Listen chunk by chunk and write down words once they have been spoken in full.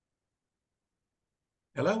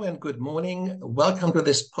Hello and good morning. Welcome to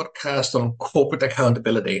this podcast on corporate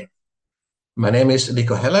accountability. My name is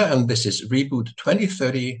Nico Heller, and this is Reboot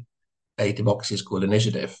 2030, a democracy school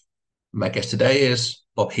initiative. My guest today is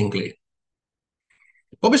Bob Hinckley.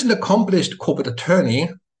 Bob is an accomplished corporate attorney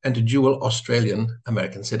and a dual Australian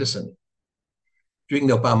American citizen. During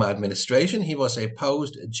the Obama administration, he was a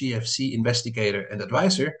post GFC investigator and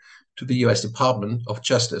advisor to the US Department of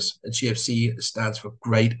Justice. GFC stands for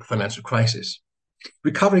Great Financial Crisis,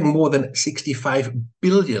 recovering more than $65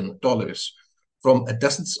 billion from a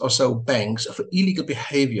dozen or so banks for illegal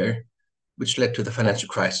behavior, which led to the financial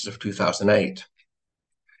crisis of 2008.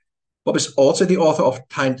 Bob is also the author of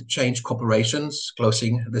Time to Change Corporations,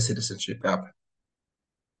 Closing the Citizenship Gap.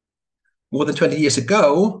 More than 20 years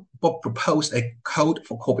ago, Bob proposed a code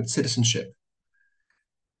for corporate citizenship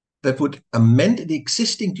that would amend the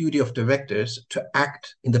existing duty of directors to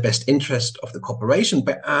act in the best interest of the corporation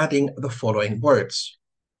by adding the following words: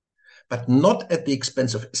 but not at the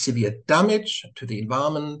expense of severe damage to the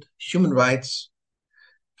environment, human rights,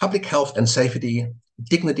 public health and safety,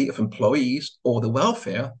 dignity of employees, or the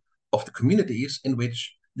welfare of the communities in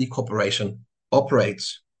which the corporation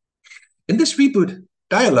operates. In this reboot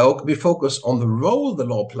dialogue, we focus on the role the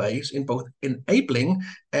law plays in both enabling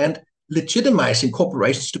and legitimizing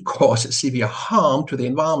corporations to cause severe harm to the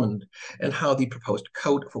environment, and how the proposed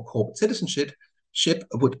code for corporate citizenship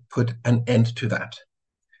would put an end to that.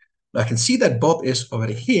 I can see that Bob is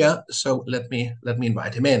already here, so let me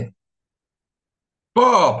invite him in.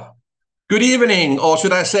 Bob, good evening, or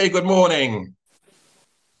should I say good morning?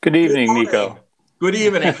 Good Good evening, morning. Nico. Good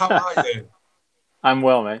evening. How are you? I'm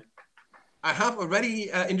well, mate. I have already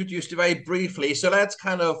introduced you very briefly, so let's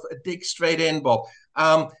kind of dig straight in, Bob.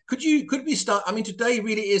 Could we start? I mean, today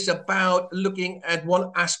really is about looking at one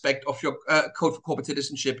aspect of your code for corporate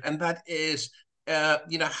citizenship, and that is,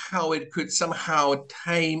 how it could somehow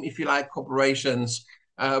tame, if you like, corporations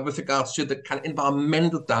with regards to the kind of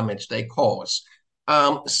environmental damage they cause.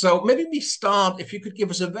 So maybe we start. If you could give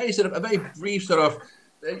us a very brief sort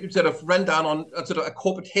of rundown on sort of a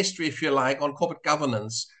corporate history, if you like, on corporate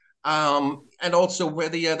governance. And also where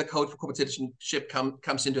the code for corporate citizenship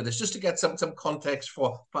comes into this, just to get some context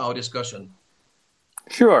for our discussion.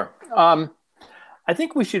 Sure. I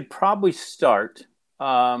think we should probably start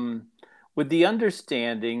with the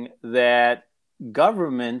understanding that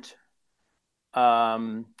government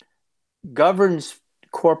um, governs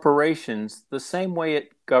corporations the same way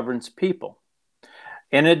it governs people.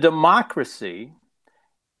 In a democracy,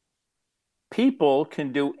 people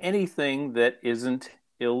can do anything that isn't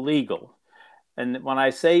illegal. And when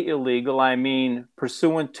I say illegal, I mean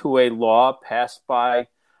pursuant to a law passed by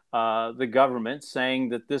the government saying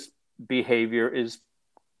that this behavior is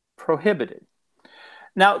prohibited.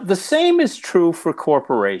 Now, the same is true for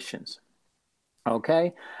corporations,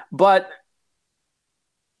 okay? But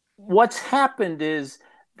what's happened is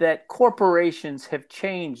that corporations have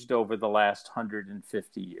changed over the last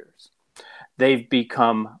 150 years. They've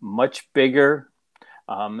become much bigger.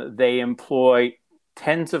 They employ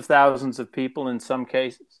tens of thousands of people in some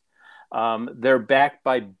cases. They're backed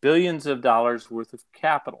by billions of dollars worth of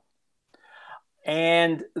capital.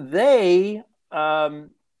 And they uh,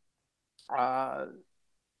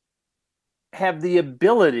 have the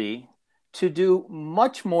ability to do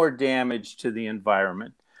much more damage to the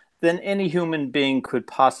environment than any human being could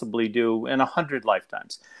possibly do in 100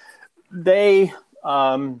 lifetimes. They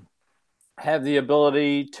have the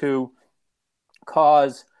ability to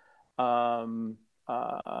cause um,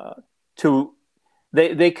 to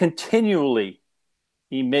they continually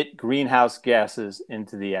emit greenhouse gases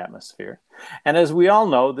into the atmosphere. And as we all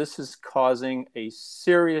know, this is causing a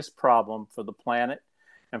serious problem for the planet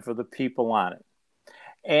and for the people on it.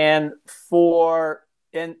 And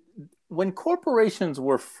and when corporations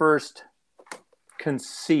were first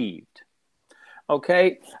conceived,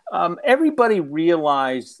 okay, everybody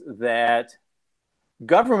realized that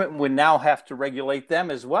government would now have to regulate them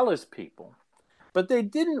as well as people. But they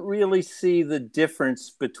didn't really see the difference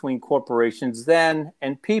between corporations then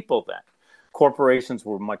and people then. Corporations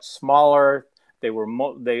were much smaller. They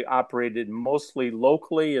operated mostly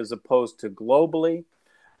locally as opposed to globally.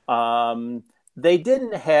 They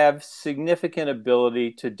didn't have significant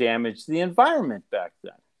ability to damage the environment back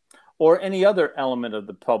then, or any other element of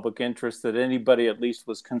the public interest that anybody at least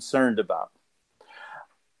was concerned about.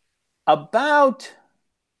 About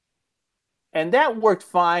And that worked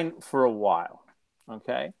fine for a while.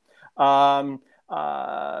 Okay. Um,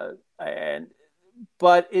 and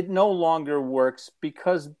But it no longer works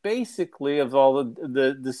because basically of all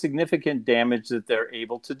the significant damage that they're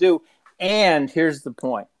able to do. And here's the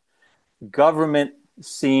point: government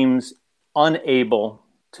seems unable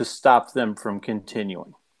to stop them from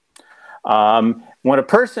continuing. When a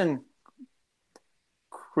person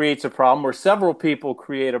creates a problem or several people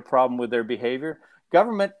create a problem with their behavior,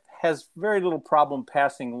 government has very little problem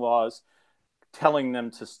passing laws telling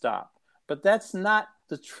them to stop. But that's not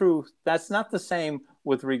the truth. That's not the same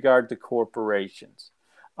with regard to corporations.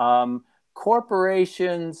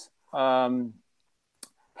 Corporations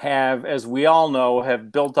have, as we all know,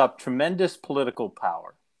 have built up tremendous political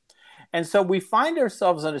power. And so we find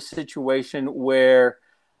ourselves in a situation where,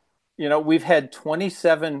 we've had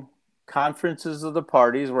 27 conferences of the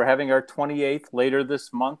parties. We're having our 28th later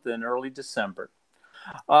this month in early December,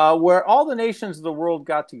 where all the nations of the world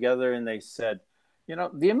got together and they said,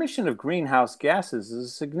 the emission of greenhouse gases is a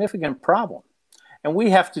significant problem, and we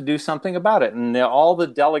have to do something about it. And all the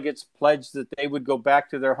delegates pledged that they would go back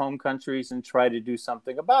to their home countries and try to do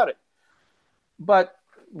something about it. But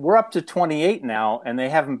we're up to 28 now, and they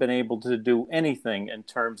haven't been able to do anything in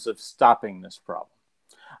terms of stopping this problem.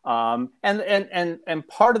 And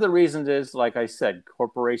part of the reason is, like I said,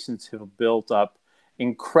 corporations have built up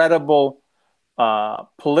incredible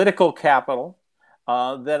political capital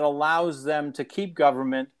that allows them to keep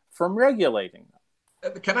government from regulating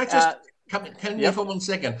them. Can I just come in Yep. for 1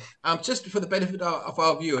 second? Just for the benefit of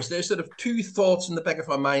our viewers, there's sort of two thoughts in the back of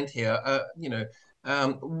my mind here.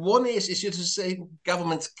 One is you to say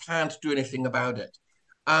governments can't do anything about it.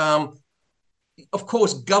 Of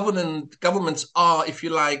course, governments are, if you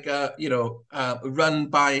like, run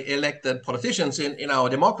by elected politicians in our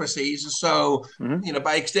democracies. So, Mm-hmm.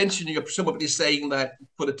 by extension, you're presumably saying that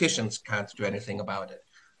politicians can't do anything about it.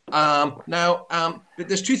 But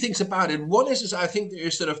there's two things about it. One is I think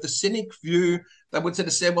there's sort of the cynic view that would sort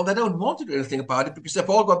of say, well, they don't want to do anything about it because they've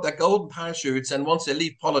all got their golden parachutes, and once they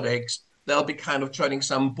leave politics, they'll be kind of joining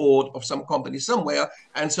some board of some company somewhere,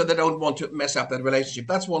 and so they don't want to mess up that relationship.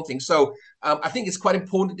 That's one thing. So I think it's quite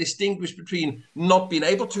important to distinguish between not being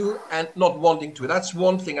able to and not wanting to. That's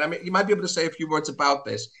one thing. And I mean, you might be able to say a few words about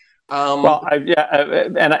this. Well,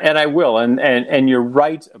 and I will, and you're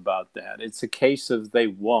right about that. It's a case of they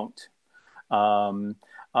won't,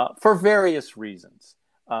 for various reasons.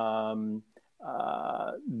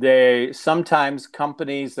 They sometimes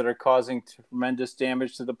companies that are causing tremendous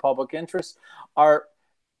damage to the public interest are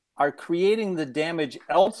creating the damage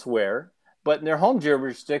elsewhere, but in their home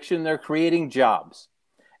jurisdiction, they're creating jobs,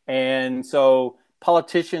 and so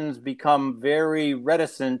politicians become very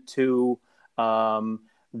reticent to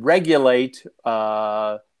regulate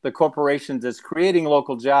the corporations that's creating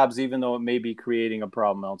local jobs, even though it may be creating a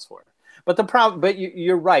problem elsewhere. But the problem, but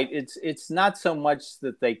you're right. It's not so much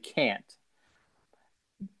that they can't;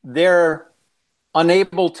 they're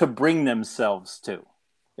unable to bring themselves to,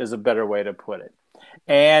 is a better way to put it.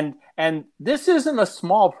 And this isn't a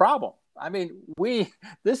small problem. I mean,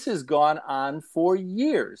 this has gone on for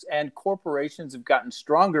years, and corporations have gotten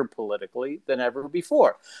stronger politically than ever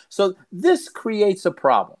before. So this creates a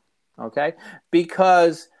problem, okay?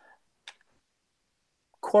 Because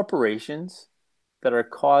corporations that are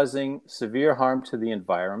causing severe harm to the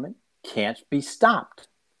environment can't be stopped.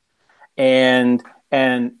 And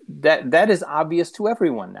that is obvious to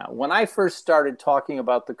everyone now. When I first started talking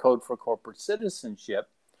about the Code for Corporate Citizenship,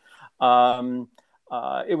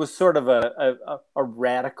 it was sort of a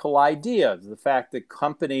radical idea, the fact that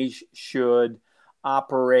companies should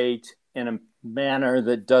operate in a manner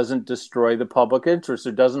that doesn't destroy the public interest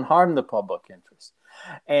or doesn't harm the public interest.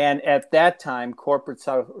 And at that time, corporate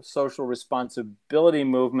social responsibility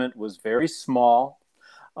movement was very small.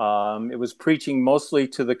 It was preaching mostly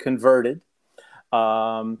to the converted.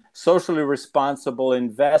 Socially responsible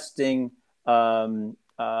investing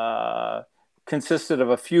consisted of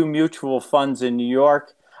a few mutual funds in New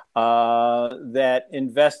York that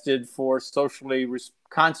invested for socially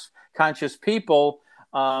conscious people,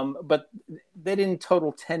 but they didn't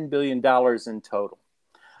total $10 billion in total.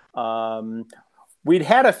 We'd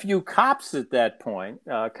had a few COPs at that point,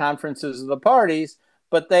 conferences of the parties,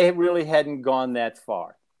 but they really hadn't gone that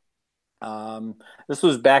far. This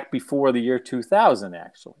was back before the year 2000,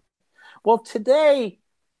 actually. Well, today,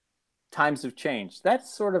 times have changed. That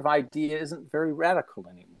sort of idea isn't very radical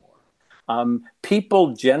anymore.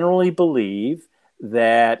 People generally believe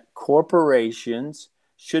that corporations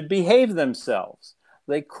should behave themselves.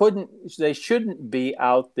 They shouldn't be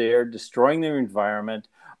out there destroying their environment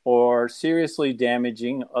or seriously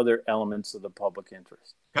damaging other elements of the public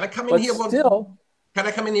interest. Can I come in But here still, Can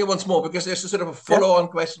I come in here once more? Because there's a sort of a follow-on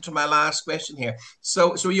question to my last question here.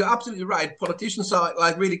 So you're absolutely right. Politicians are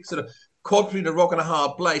like really sort of caught between a rock and a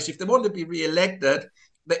hard place. If they want to be re-elected,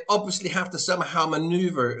 they obviously have to somehow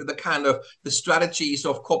maneuver the strategies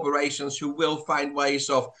of corporations who will find ways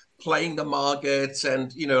of playing the markets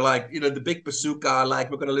and, the big bazooka,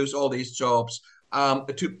 like we're going to lose all these jobs.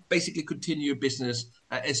 To basically continue business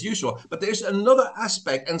as usual. But there's another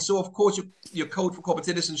aspect. And so, of course, your code for corporate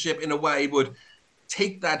citizenship, in a way, would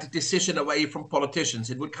take that decision away from politicians.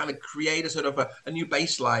 It would kind of create a sort of a new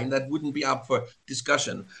baseline that wouldn't be up for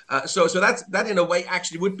discussion. So that in a way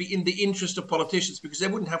actually would be in the interest of politicians, because they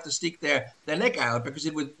wouldn't have to stick their neck out, because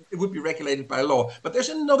it would be regulated by law. But there's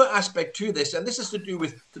another aspect to this, and this is to do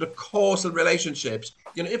with sort of causal relationships.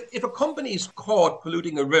 If a company is caught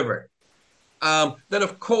polluting a river, then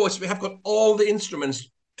of course we have got all the instruments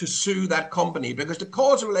to sue that company, because the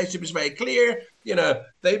causal relationship is very clear.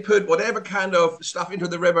 They put whatever kind of stuff into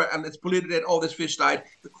the river and it's polluted it, all this fish died,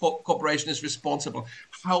 the corporation is responsible.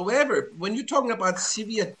 However, when you're talking about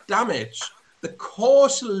severe damage, the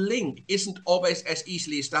causal link isn't always as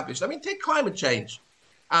easily established. I mean, take climate change.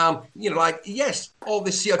 Yes, all the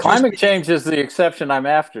CO2. Climate change is the exception I'm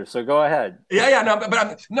after. So go ahead. Yeah, no, but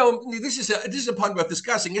no. This is a point worth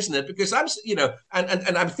discussing, isn't it? Because I'm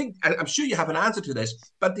sure you have an answer to this,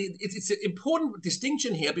 but it's an important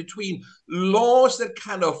distinction here between laws that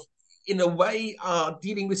kind of, in a way, are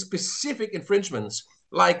dealing with specific infringements,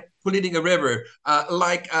 like polluting a river,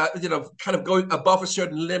 kind of going above a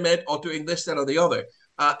certain limit or doing this, that, or the other.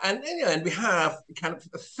 And we have kind of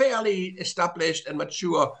fairly established and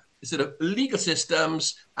mature sort of legal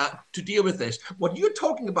systems to deal with this. What you're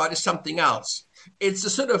talking about is something else. It's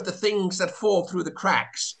the sort of the things that fall through the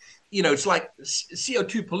cracks. It's like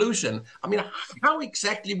CO2 pollution. I mean, how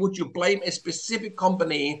exactly would you blame a specific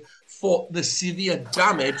company for the severe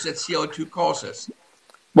damage that CO2 causes?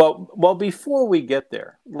 Well, before we get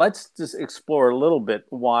there, let's just explore a little bit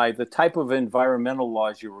why the type of environmental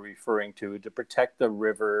laws you were referring to protect the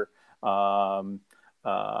river, to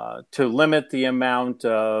limit the amount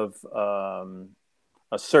of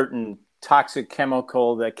a certain toxic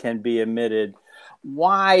chemical that can be emitted,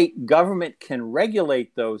 why government can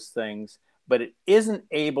regulate those things, but it isn't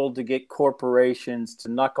able to get corporations to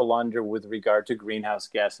knuckle under with regard to greenhouse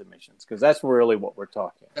gas emissions, because that's really what we're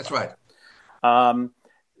talking about. That's right.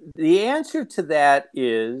 The answer to that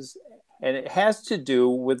is, and it has to do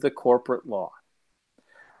with the corporate law.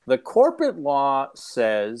 The corporate law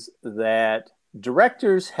says that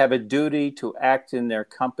directors have a duty to act in their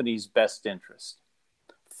company's best interest.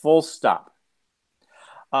 Full stop.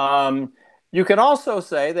 You can also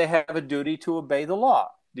say they have a duty to obey the law,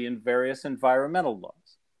 the various environmental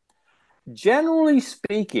laws. Generally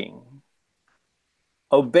speaking,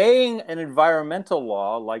 obeying an environmental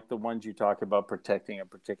law, like the ones you talk about protecting a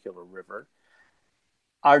particular river,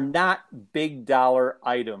 are not big dollar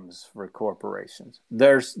items for corporations.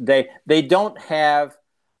 They don't have,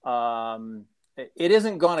 it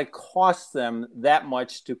isn't going to cost them that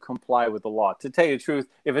much to comply with the law. To tell you the truth,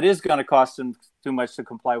 if it is going to cost them too much to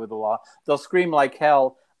comply with the law, they'll scream like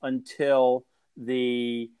hell until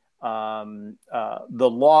the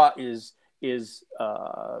law is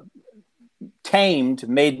tamed,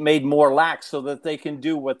 made more lax, so that they can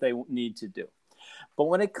do what they need to do. But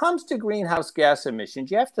when it comes to greenhouse gas emissions,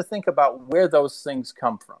 you have to think about where those things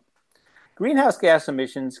come from. Greenhouse gas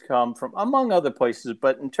emissions come from, among other places,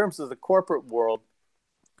 but in terms of the corporate world,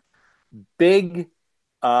 big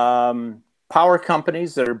power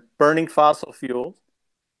companies that are burning fossil fuels,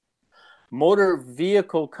 motor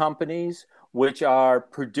vehicle companies which are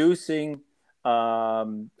producing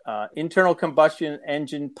internal combustion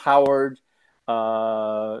engine powered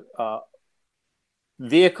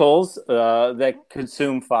vehicles that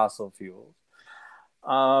consume fossil fuels,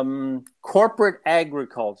 corporate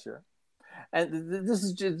agriculture, and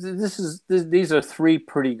these are three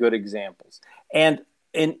pretty good examples. And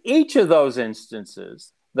in each of those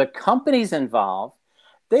instances, the companies involved,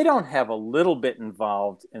 they don't have a little bit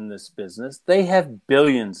involved in this business. They have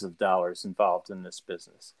billions of dollars involved in this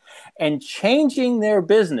business. And changing their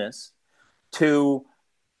business to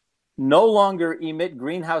no longer emit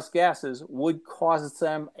greenhouse gases would cost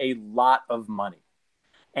them a lot of money.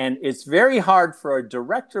 And it's very hard for a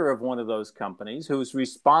director of one of those companies who's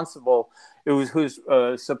responsible, who's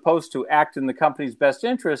supposed to act in the company's best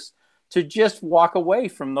interest, to just walk away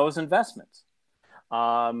from those investments.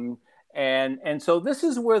 And so this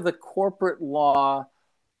is where the corporate law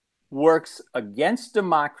works against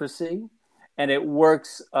democracy, and it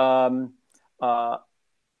works in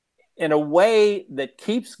a way that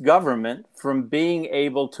keeps government from being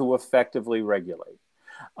able to effectively regulate.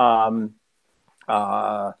 And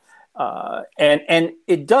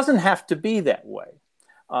it doesn't have to be that way.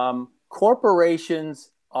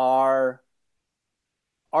 Corporations are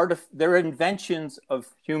they're inventions of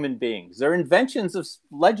human beings. They're inventions of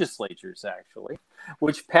legislatures, actually,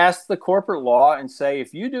 which pass the corporate law and say,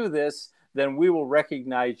 if you do this, then we will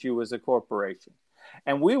recognize you as a corporation.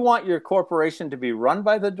 And we want your corporation to be run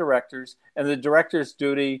by the directors, and the director's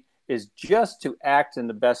duty is just to act in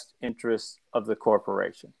the best interest of the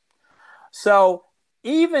corporation. So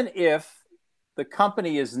even if the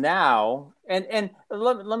company is now, and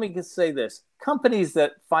let me just say this, companies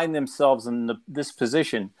that find themselves in this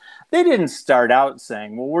position, they didn't start out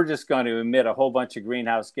saying, well, we're just going to emit a whole bunch of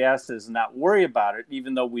greenhouse gases and not worry about it,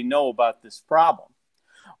 even though we know about this problem.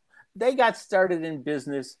 They got started in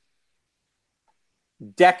business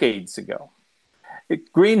decades ago.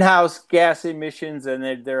 Greenhouse gas emissions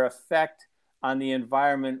and their effect on the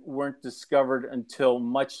environment weren't discovered until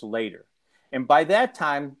much later. And by that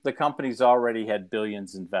time, the companies already had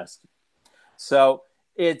billions invested. So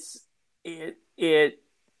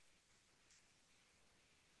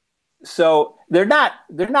so they're not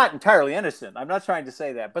entirely innocent. I'm not trying to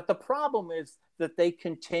say that, but the problem is that they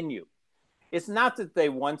continue. It's not that they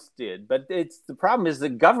once did, but the problem is the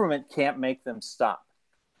government can't make them stop.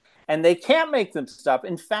 And they can't make them stop.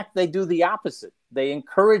 In fact, they do the opposite. They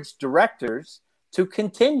encourage directors to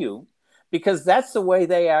continue because that's the way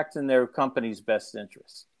they act in their company's best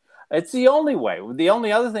interest. It's the only way. The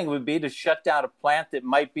only other thing would be to shut down a plant that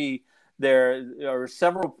might be there are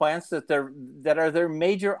several plants that are their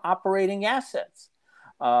major operating assets.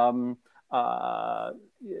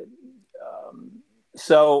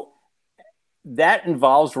 So that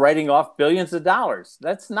involves writing off billions of dollars.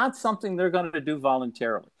 That's not something they're going to do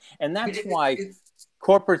voluntarily. And that's why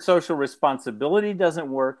corporate social responsibility doesn't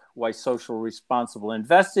work, why social responsible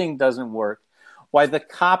investing doesn't work, why the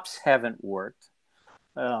cops haven't worked,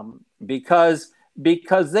 because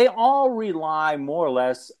they all rely more or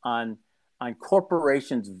less on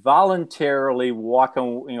corporations voluntarily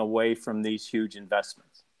walking away from these huge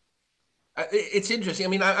investments. It's interesting. I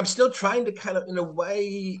mean, I'm still trying to kind of, in a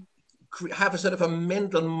way, have a sort of a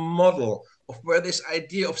mental model of where this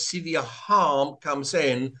idea of severe harm comes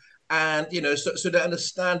in, and so to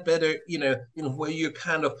understand better, where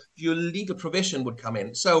your legal provision would come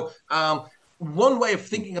in. So one way of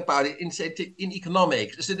thinking about it in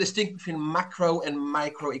economics is the distinction between macro and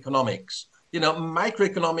microeconomics.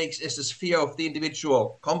 Microeconomics is the sphere of the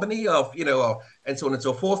individual company and so on and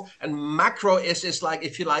so forth. And macro is like,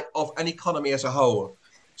 if you like, of an economy as a whole.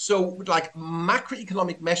 So like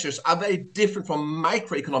macroeconomic measures are very different from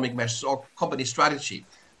microeconomic measures or company strategy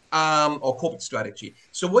or corporate strategy.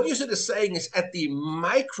 So what you're sort of saying is at the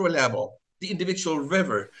micro level, the individual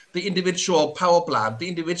river, the individual power plant, the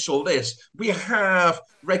individual this, we have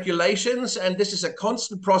regulations, and this is a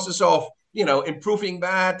constant process of improving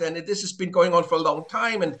that, and this has been going on for a long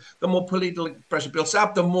time. And the more political pressure builds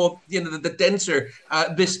up, the more the denser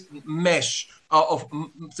this mesh of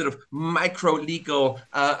sort of micro legal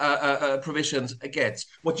provisions gets.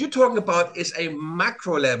 What you're talking about is a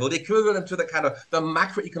macro level, the equivalent to the kind of the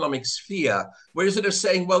macroeconomic sphere, where you're sort of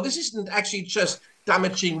saying, well, this isn't actually just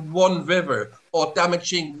damaging one river or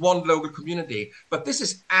damaging one local community, but this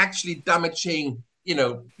is actually damaging,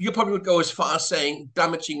 you probably would go as far as saying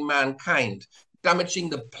damaging mankind, damaging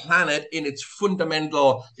the planet in its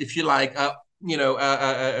fundamental, if you like,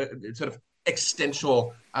 sort of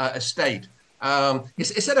existential state.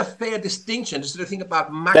 Is that a fair distinction? Just to think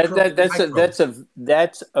about macro and micro?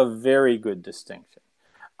 That's a very good distinction.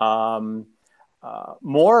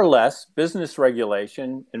 More or less, business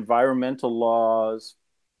regulation, environmental laws,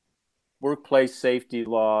 workplace safety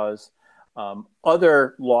laws,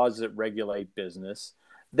 other laws that regulate business,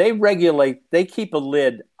 they keep a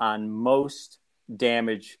lid on most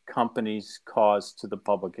damage companies cause to the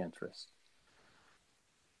public interest.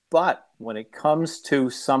 But when it comes to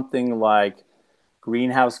something like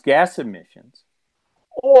greenhouse gas emissions,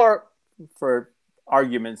 or for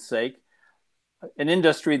argument's sake, an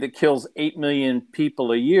industry that kills 8 million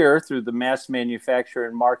people a year through the mass manufacture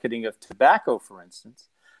and marketing of tobacco, for instance,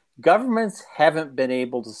 governments haven't been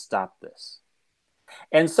able to stop this.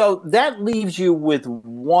 And so that leaves you with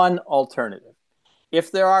one alternative.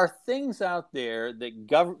 If there are things out there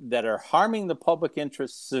that are harming the public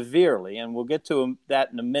interest severely, and we'll get to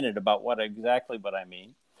that in a minute about what I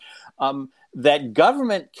mean, that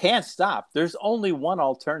government can't stop, there's only one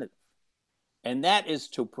alternative, and that is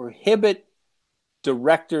to prohibit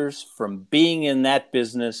directors from being in that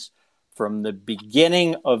business from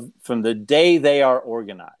the from the day they are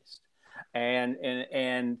organized.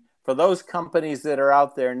 And for those companies that are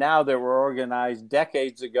out there now that were organized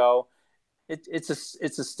decades ago, it's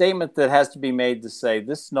a statement that has to be made to say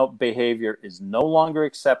this behavior is no longer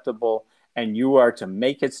acceptable, and you are to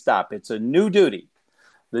make it stop. It's a new duty.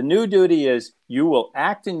 The new duty is you will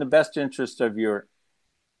act in the best interest of your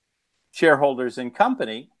shareholders and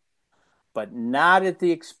company, but not at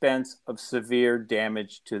the expense of severe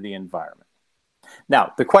damage to the environment.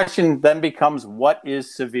 Now, the question then becomes, what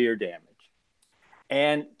is severe damage?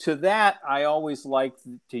 And to that, I always like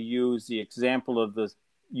to use the example of the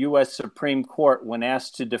U.S. Supreme Court when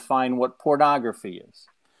asked to define what pornography is.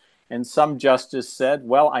 And some justice said,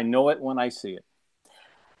 well, I know it when I see it.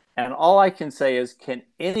 And all I can say is, can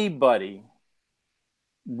anybody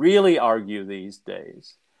really argue these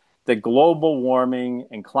days that global warming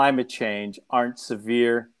and climate change aren't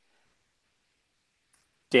severe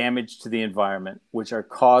damage to the environment, which are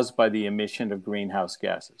caused by the emission of greenhouse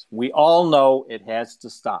gases? We all know it has to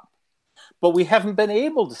stop, but we haven't been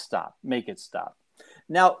able to make it stop.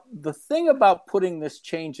 Now, the thing about putting this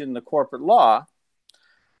change in the corporate law,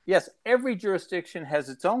 yes, every jurisdiction has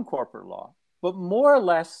its own corporate law, but more or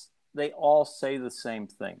less, they all say the same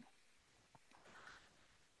thing.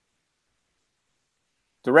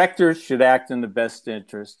 Directors should act in the best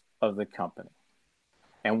interest of the company.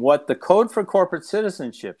 And what the Code for Corporate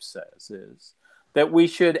Citizenship says is that we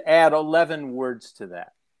should add 11 words to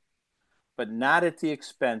that, but not at the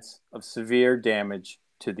expense of severe damage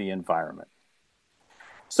to the environment.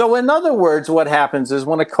 So in other words, what happens is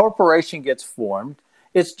when a corporation gets formed,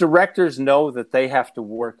 its directors know that they have to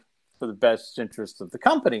work for the best interest of the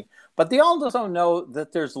company, but they also know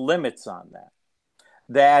that there's limits on that.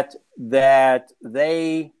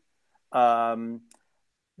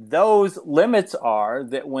 Those limits are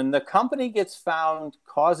that when the company gets found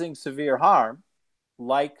causing severe harm,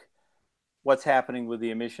 like what's happening with the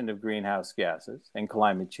emission of greenhouse gases and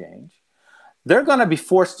climate change, they're going to be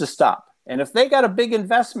forced to stop. And if they got a big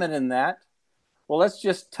investment in that, well, that's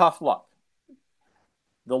just tough luck.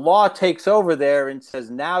 The law takes over there and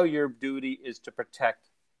says, now your duty is to protect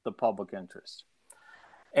the public interest.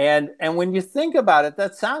 And when you think about it,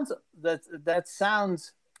 that sounds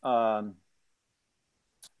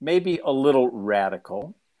maybe a little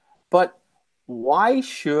radical, but why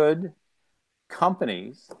should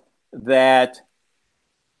companies that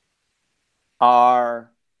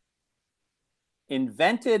are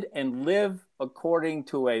invented and live according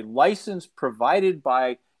to a license provided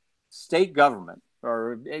by state government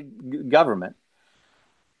or government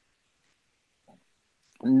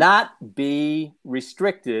not be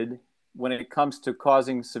restricted when it comes to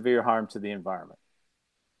causing severe harm to the environment?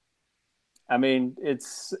 I mean,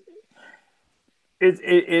 it's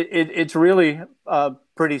really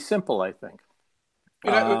pretty simple, I think.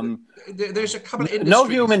 There's a couple of No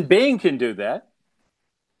industries. human being can do that.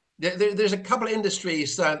 There's a couple of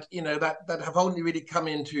industries that that have only really come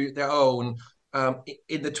into their own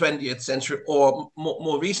in the 20th century, or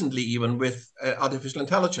more recently, even with artificial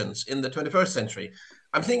intelligence in the 21st century.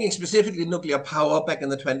 I'm thinking specifically nuclear power back in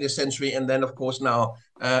the 20th century, and then, of course, now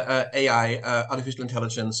AI, artificial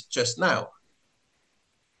intelligence, just now.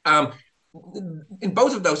 In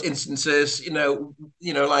both of those instances,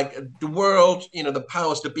 like the world, the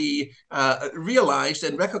powers to be realized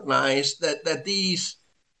and recognized that these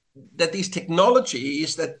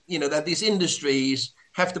technologies, that these industries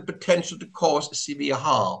have the potential to cause severe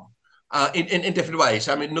harm in different ways.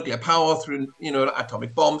 I mean, nuclear power through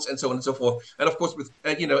atomic bombs and so on and so forth, and of course with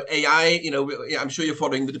AI. I'm sure you're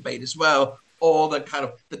following the debate as well. All the kind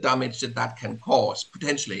of the damage that can cause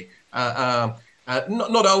potentially.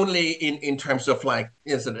 Not only in terms of like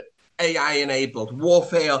sort of AI-enabled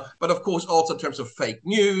warfare, but of course also in terms of fake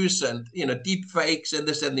news and deep fakes and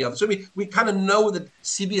this and the other. So we kind of know the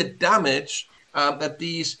severe damage that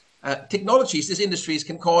these technologies, these industries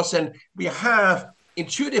can cause, and we have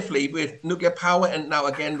intuitively with nuclear power and now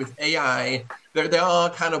again with AI, there are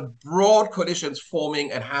kind of broad coalitions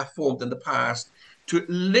forming and have formed in the past to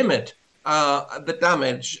limit the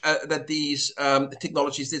damage that these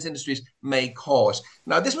technologies, these industries may cause.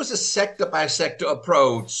 Now, this was a sector by sector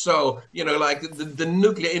approach. So, like the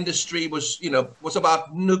nuclear industry was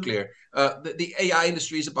about nuclear. The AI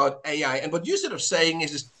industry is about AI. And what you're sort of saying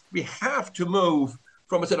is we have to move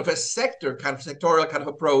from a sort of a sectorial kind of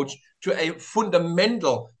approach to a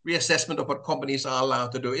fundamental reassessment of what companies are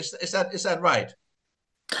allowed to do. Is that right?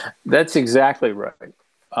 That's exactly right.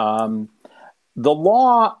 The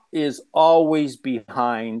law is always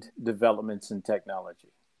behind developments in technology.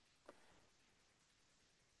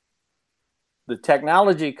 The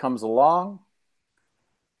technology comes along.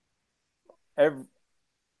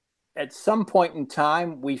 At some point in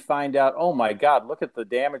time, we find out, oh my God, look at the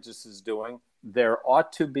damage this is doing. There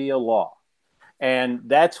ought to be a law. And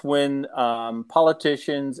that's when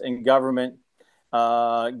politicians and government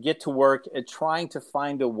get to work at trying to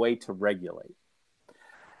find a way to regulate.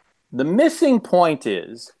 The missing point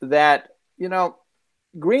is that,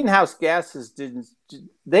 greenhouse gases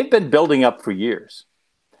they've been building up for years.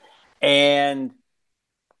 And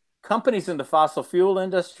companies in the fossil fuel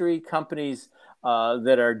industry, companies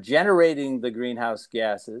that are generating the greenhouse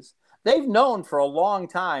gases, they've known for a long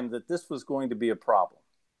time that this was going to be a problem.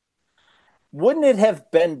 Wouldn't it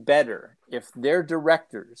have been better if their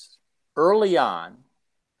directors early on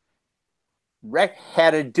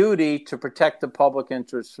had a duty to protect the public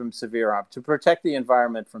interest from severe harm, to protect the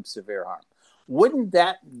environment from severe harm? Wouldn't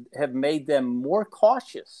that have made them more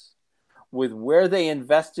cautious with where they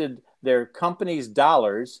invested their company's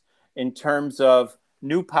dollars in terms of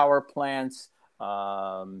new power plants,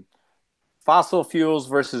 fossil fuels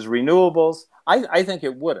versus renewables? I think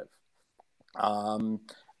it would have.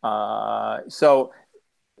 So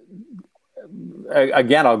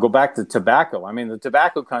again, I'll go back to tobacco. I mean, the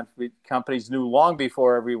tobacco companies knew long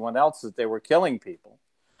before everyone else that they were killing people.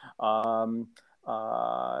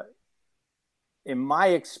 In my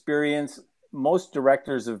experience, most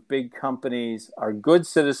directors of big companies are good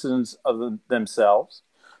citizens of themselves.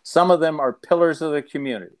 Some of them are pillars of the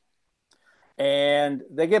community. And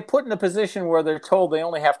they get put in a position where they're told they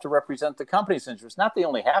only have to represent the company's interests. Not they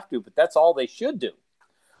only have to, but that's all they should do.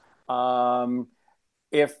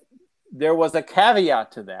 If there was a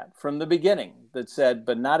caveat to that from the beginning that said,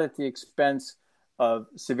 but not at the expense of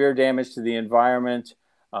severe damage to the environment,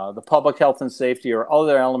 the public health and safety, or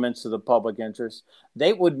other elements of the public interest,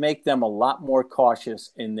 they would make them a lot more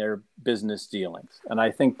cautious in their business dealings. And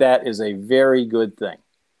I think that is a very good thing.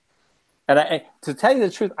 And to tell you the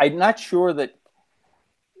truth, I'm not sure that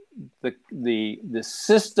the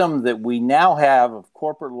system that we now have of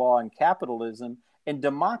corporate law and capitalism and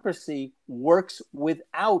democracy works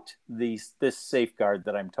without this safeguard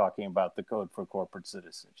that I'm talking about, the Code for Corporate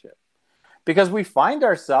Citizenship. Because we find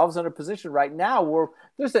ourselves in a position right now where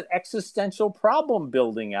there's an existential problem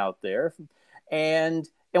building out there, and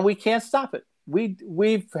we can't stop it.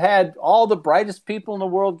 We've had all the brightest people in the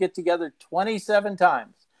world get together 27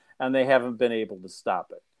 times, and they haven't been able to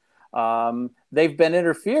stop it. They've been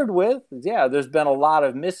interfered with. Yeah, there's been a lot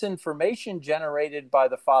of misinformation generated by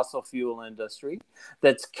the fossil fuel industry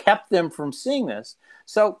that's kept them from seeing this.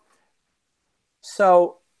 So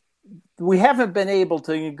we haven't been able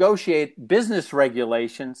to negotiate business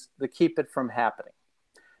regulations to keep it from happening.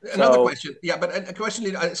 Another question, yeah, but a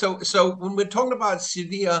question. So when we're talking about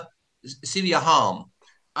severe harm,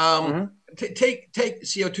 take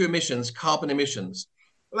CO2 emissions, carbon emissions.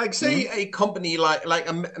 Like say a company like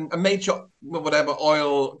a major whatever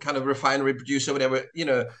oil kind of refinery producer, whatever,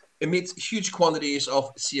 emits huge quantities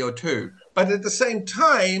of CO2, but at the same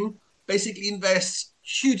time basically invests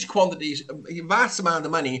huge quantities, a vast amount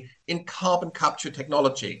of money in carbon capture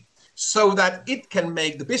technology, so that it can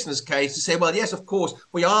make the business case to say, well, yes, of course,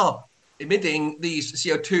 we are emitting these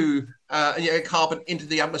CO2 carbon into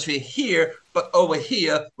the atmosphere here, but over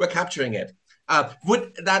here we're capturing it.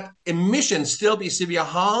 Would that emission still be severe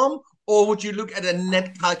harm, or would you look at a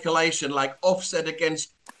net calculation like offset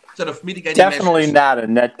against sort of mitigating Definitely measures? not a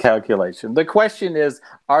net calculation. The question is,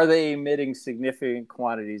 are they emitting significant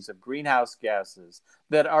quantities of greenhouse gases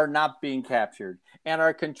that are not being captured and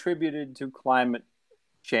are contributed to climate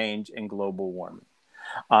change and global warming?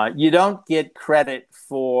 You don't get credit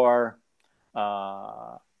for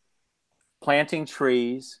planting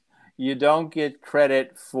trees. You don't get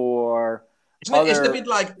credit for Isn't it a bit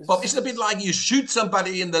like, Bob? Isn't it a bit like you shoot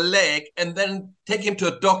somebody in the leg and then take him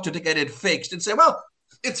to a doctor to get it fixed and say, "Well,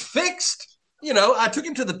 it's fixed." I took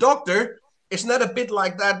him to the doctor. It's not a bit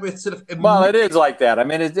like that with sort of. Well, it is like that. I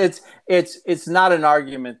mean, it's not an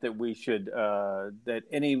argument that we should that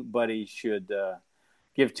anybody should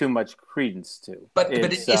give too much credence to. But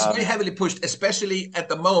it is very heavily pushed, especially at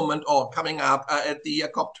the moment or coming up at the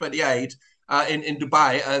COP28 in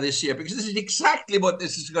Dubai this year, because this is exactly what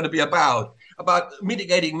this is going to be about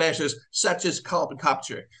mitigating measures such as carbon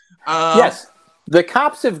capture. Yes, the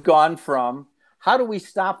cops have gone from how do we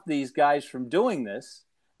stop these guys from doing this?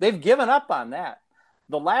 They've given up on that.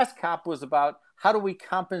 The last COP was about how do we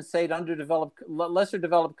compensate lesser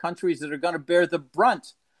developed countries that are going to bear the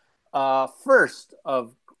brunt first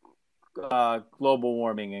of global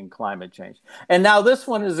warming and climate change. And now this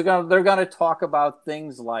one they're going to talk about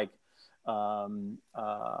things like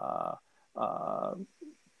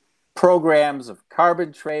programs of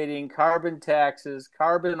carbon trading, carbon taxes,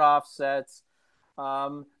 carbon offsets.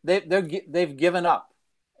 They've given up,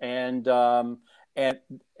 and the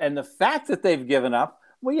fact that they've given up,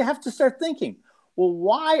 well, you have to start thinking, well,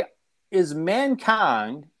 why is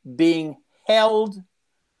mankind being held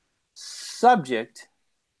subject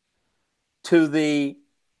to the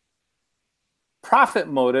profit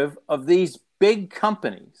motive of these big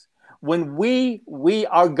companies when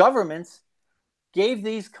our governments gave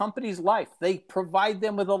these companies life. They provide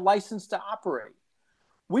them with a license to operate.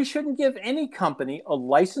 We shouldn't give any company a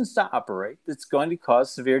license to operate that's going to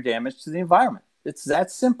cause severe damage to the environment. It's that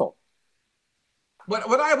simple.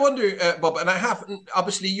 What I wonder, Bob, and I have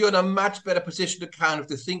obviously you're in a much better position to kind of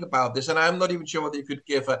to think about this, and I'm not even sure whether you could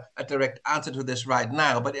give a direct answer to this right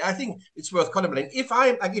now, but I think it's worth contemplating.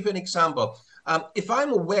 I give you an example, if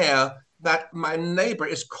I'm aware that my neighbor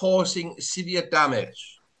is causing severe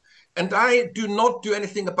damage, and I do not do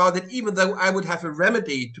anything about it, even though I would have a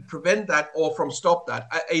remedy to prevent that or from stop that,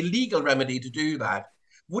 a legal remedy to do that.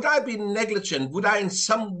 Would I be negligent? Would I in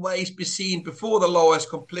some ways be seen before the law as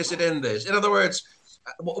complicit in this? In other words,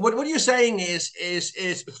 what you're saying is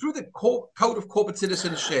through the code of corporate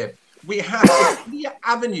citizenship, we have a clear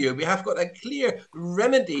avenue, we have got a clear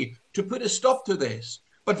remedy to put a stop to this,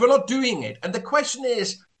 but we're not doing it. And the question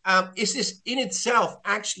is this in itself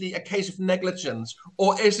actually a case of negligence,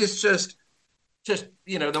 or is this just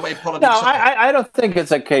the way No, politics are? I don't think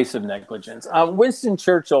it's a case of negligence. Winston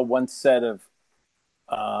Churchill once said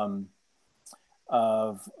um,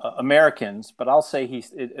 of Americans, but I'll say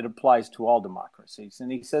it applies to all democracies,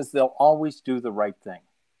 and he says they'll always do the right thing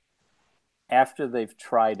after they've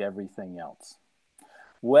tried everything else.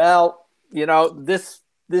 Well, this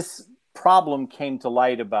problem came to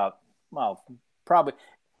light about, well, probably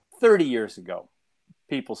 30 years ago.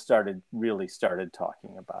 People really started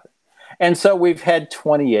talking about it. And so we've had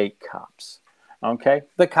 28 cops. Okay.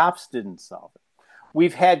 The cops didn't solve it.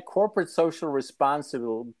 We've had corporate social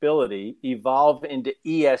responsibility evolve into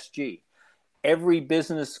ESG. Every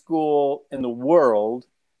business school in the world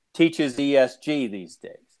teaches ESG these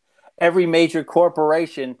days. Every major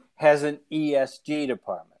corporation has an ESG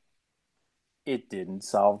department. It didn't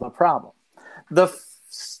solve the problem.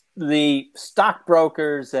 The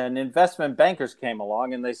stockbrokers and investment bankers came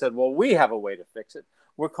along and they said, well, we have a way to fix it.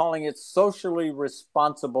 We're calling it socially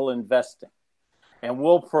responsible investing. And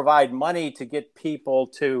we'll provide money to get people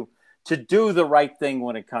to do the right thing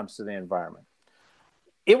when it comes to the environment.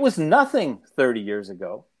 It was nothing 30 years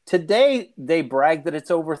ago. Today, they brag that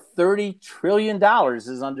it's over $30 trillion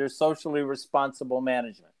is under socially responsible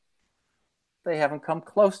management. They haven't come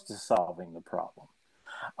close to solving the problem.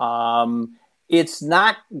 It's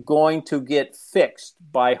not going to get fixed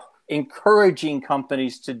by encouraging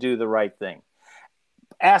companies to do the right thing,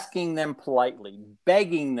 asking them politely,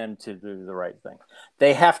 begging them to do the right thing.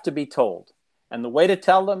 They have to be told. And the way to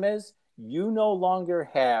tell them is, you no longer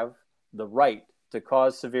have the right to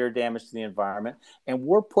cause severe damage to the environment, and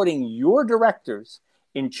we're putting your directors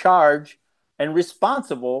in charge and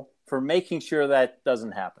responsible for making sure that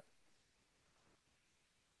doesn't happen.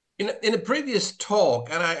 In a previous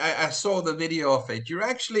talk, and I saw the video of it, you're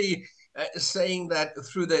actually saying that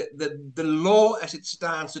through the law as it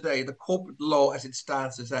stands today, the corporate law as it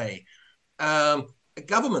stands today,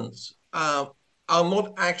 governments are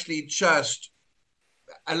not actually just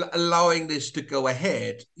allowing this to go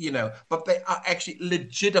ahead, but they are actually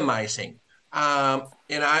legitimizing. And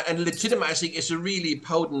legitimizing is a really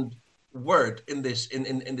potent word in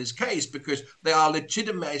this case, because they are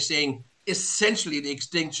legitimizing essentially the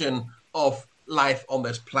extinction of life on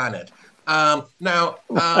this planet. Now,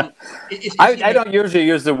 I don't usually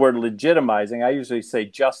use the word legitimizing. I usually say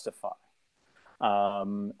justify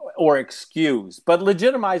or excuse. But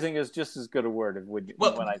legitimizing is just as good a word when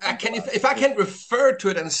I think about it. If I can refer to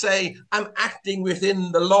it and say I'm acting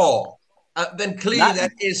within the law, then clearly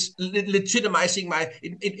that is legitimizing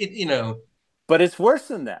But it's worse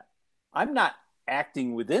than that. I'm not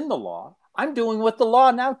acting within the law. I'm doing what the law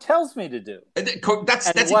now tells me to do. That's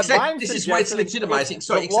exactly. This is why it's legitimizing.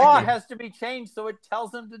 So the law has to be changed so it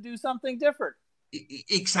tells them to do something different.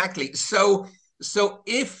 Exactly. So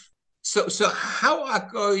how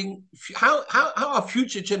are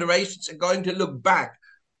future generations going to look back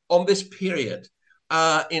on this period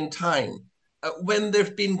in time when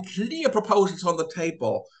there've been clear proposals on the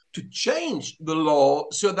table to change the law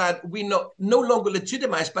so that we no longer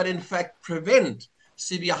legitimize, but in fact prevent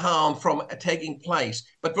severe harm from taking place,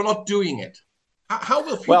 but we're not doing it? How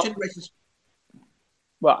will future generations?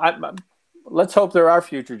 Well, let's hope there are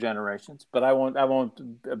future generations, but I won't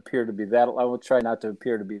appear to be that. I will try not to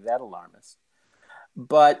appear to be that alarmist.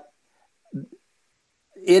 But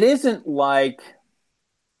it isn't like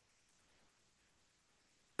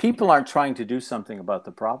people aren't trying to do something about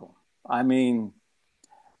the problem. I mean,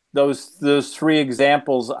 those three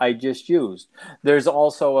examples I just used. There's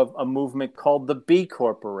also a movement called the B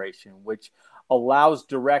Corporation, which allows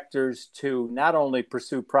directors to not only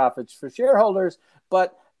pursue profits for shareholders,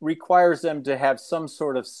 but requires them to have some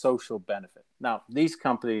sort of social benefit. Now, these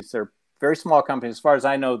companies are very small companies. As far as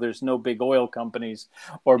I know, there's no big oil companies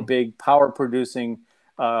or big power producing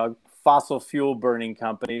fossil fuel burning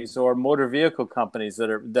companies or motor vehicle companies that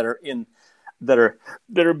are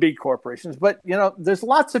big corporations. But there's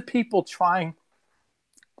lots of people trying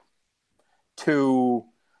to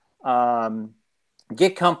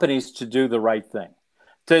get companies to do the right thing.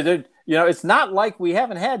 It's not like we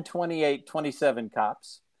haven't had 28, 27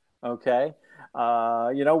 cops. Okay.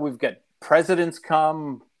 We've got presidents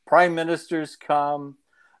come, prime ministers come,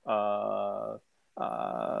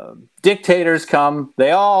 dictators come.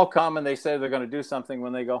 They all come and they say they're going to do something.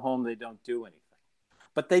 When they go home, they don't do anything.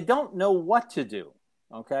 But they don't know what to do.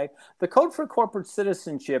 Okay. The Code for Corporate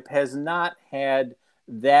Citizenship has not had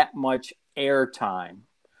that much airtime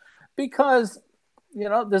because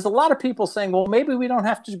there's a lot of people saying, well, maybe we don't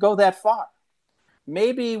have to go that far.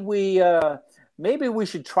 Maybe we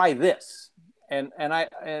should try this. And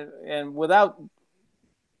without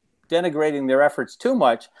denigrating their efforts too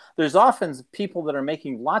much, there's often people that are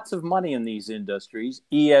making lots of money in these industries,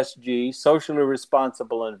 ESG, socially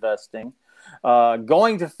responsible investing,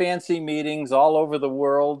 going to fancy meetings all over the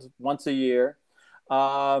world once a year.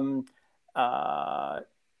 But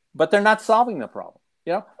they're not solving the problem.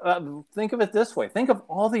 Think of it this way. Think of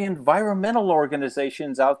all the environmental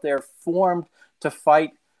organizations out there formed to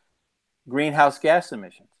fight greenhouse gas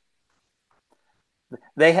emissions.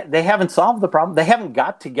 They haven't solved the problem. They haven't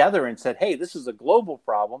got together and said, hey, this is a global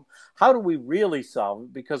problem. How do we really solve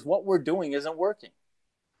it? Because what we're doing isn't working.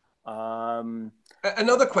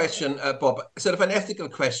 Another question, Bob, sort of an ethical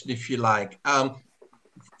question, if you like.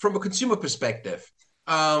 From a consumer perspective,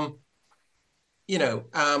 I'm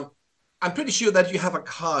pretty sure that you have a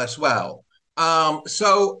car as well.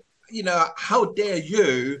 So, how dare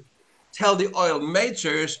you tell the oil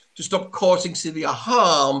majors to stop causing severe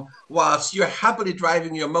harm whilst you're happily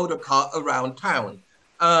driving your motor car around town?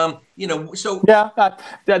 So yeah,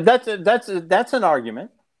 that's an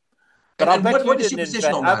argument. But I'll bet what is your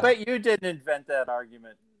position on that? I bet you didn't invent that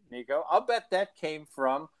argument, Nico. I'll bet that came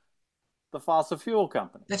from the fossil fuel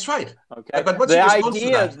company. That's right. Okay. But what's your response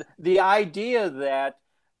to that? The idea that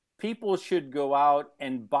people should go out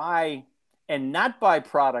and buy and not buy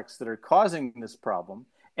products that are causing this problem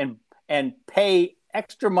and pay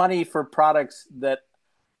extra money for products that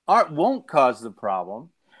won't cause the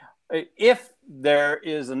problem if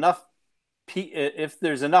there's enough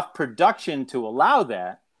production to allow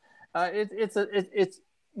that. It's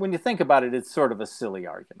when you think about it, it's sort of a silly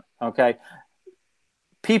argument. Okay,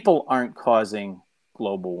 people aren't causing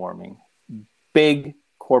global warming. Big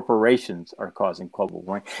corporations are causing global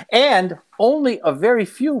warming, and only a very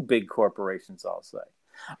few big corporations, I'll say.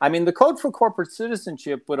 I mean, the Code for Corporate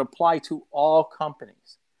Citizenship would apply to all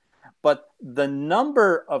companies, but the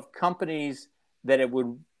number of companies that it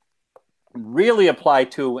would really apply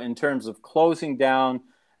to in terms of closing down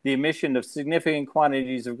the emission of significant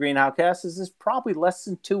quantities of greenhouse gases is probably less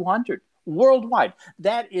than 200 worldwide.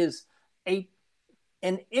 That is an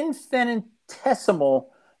infinitesimal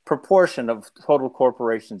proportion of total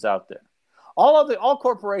corporations out there. All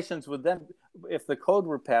corporations would then, if the code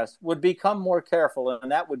were passed, would become more careful,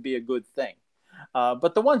 and that would be a good thing.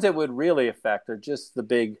 But the ones that would really affect are just the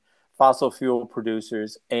big fossil fuel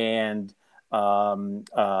producers and the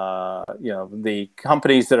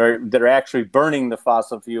companies that are actually burning the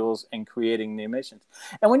fossil fuels and creating the emissions.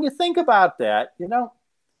 And when you think about that,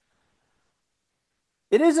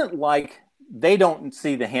 it isn't like they don't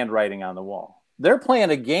see the handwriting on the wall. They're playing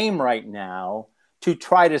a game right now to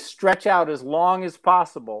try to stretch out as long as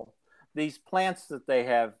possible these plants that they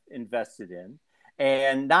have invested in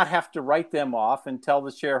and not have to write them off and tell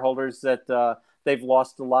the shareholders that they've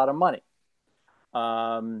lost a lot of money.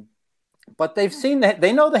 But they've seen that,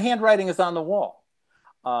 they know the handwriting is on the wall,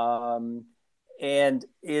 and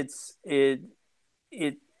it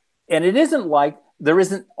isn't like there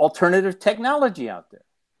isn't alternative technology out there.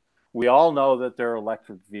 We all know that there are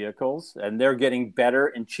electric vehicles, and they're getting better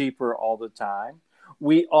and cheaper all the time.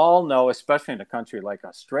 We all know, especially in a country like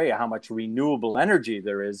Australia, how much renewable energy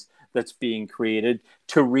there is that's being created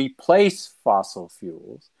to replace fossil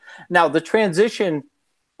fuels. Now, the transition,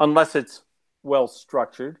 unless it's well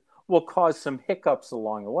structured, will cause some hiccups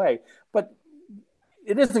along the way, but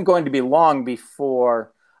it isn't going to be long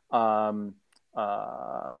before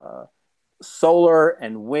solar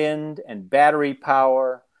and wind and battery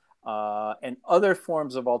power and other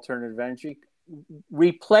forms of alternative energy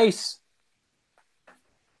replace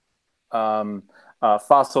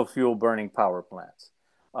fossil fuel burning power plants.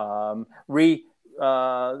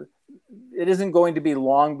 It isn't going to be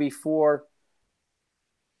long before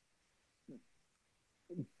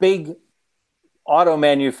big auto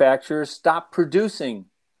manufacturers stop producing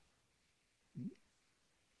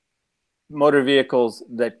motor vehicles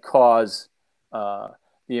that cause the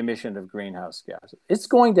emission of greenhouse gases. It's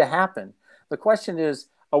going to happen. The question is,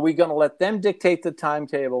 are we going to let them dictate the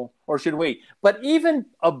timetable or should we? But even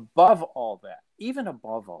above all that,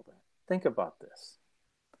 think about this.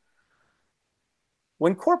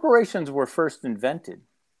 When corporations were first invented,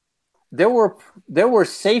 there were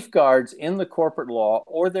safeguards in the corporate law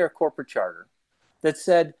or their corporate charter that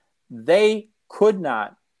said they could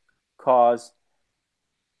not cause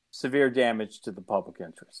severe damage to the public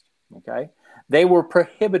interest. Okay, they were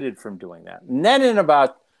prohibited from doing that. And then in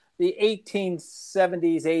about the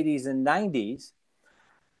 1870s, 80s, and 90s,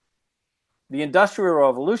 the Industrial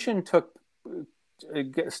Revolution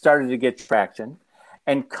started to get traction,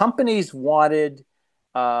 and companies wanted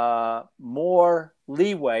more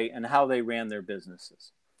leeway in how they ran their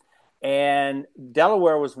businesses. And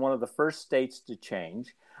Delaware was one of the first states to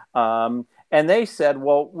change. And they said,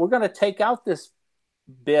 well, we're going to take out this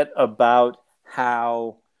bit about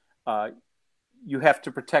how you have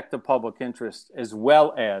to protect the public interest as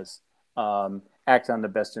well as act on the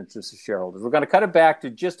best interest of shareholders. We're going to cut it back to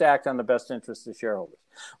just act on the best interest of shareholders.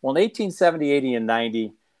 Well, in 1870, 80, and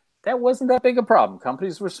 90, that wasn't that big a problem.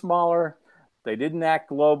 Companies were smaller. They didn't act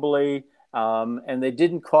globally, and they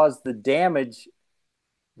didn't cause the damage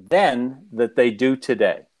then that they do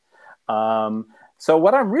today. So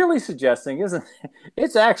what I'm really suggesting isn't,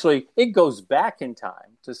 it goes back in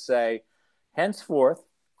time to say, henceforth,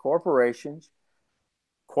 corporations,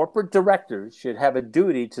 corporate directors should have a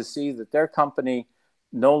duty to see that their company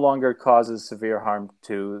no longer causes severe harm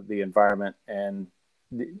to the environment and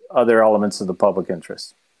the other elements of the public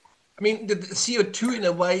interest. I mean, the CO2 in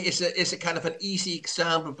a way is a kind of an easy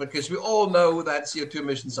example because we all know that CO2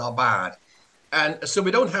 emissions are bad. And so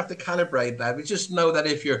we don't have to calibrate that. We just know that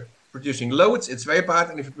if you're producing loads, it's very bad.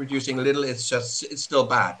 And if you're producing little, it's still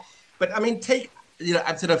bad. But I mean, take,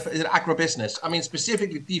 sort of agribusiness. I mean,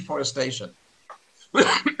 specifically deforestation.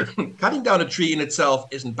 Cutting down a tree in itself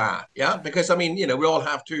isn't bad, yeah, because I mean, we all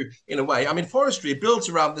have to, in a way. I mean, forestry builds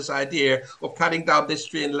around this idea of cutting down this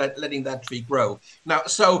tree and letting that tree grow. Now,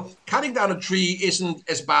 so cutting down a tree isn't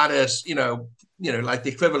as bad as like the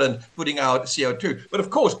equivalent putting out CO2. But of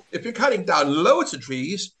course, if you're cutting down loads of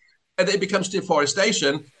trees, and it becomes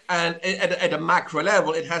deforestation, and at a macro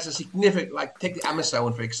level, it has a significant, like take the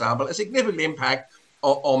Amazon for example, a significant impact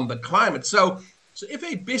on the climate. So if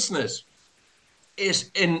a business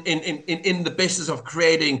is in the business of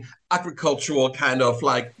creating agricultural kind of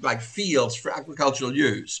like fields for agricultural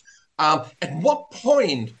use. At what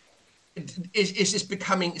point is this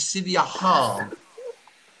becoming severe harm?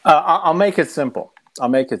 I'll make it simple.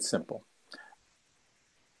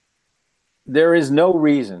 There is no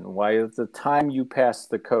reason why at the time you pass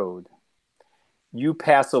the code, you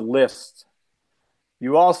pass a list.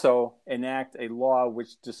 You also enact a law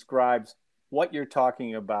which describes what you're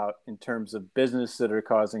talking about in terms of business that are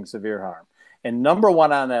causing severe harm. And number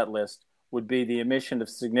one on that list would be the emission of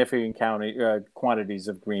significant quantities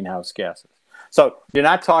of greenhouse gases. So you're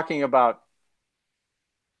not talking about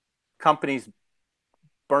companies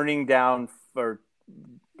burning down or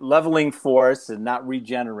leveling forests and not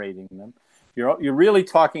regenerating them. You're really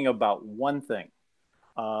talking about one thing.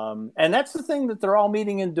 And that's the thing that they're all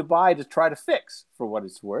meeting in Dubai to try to fix, for what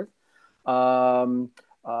it's worth.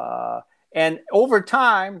 And over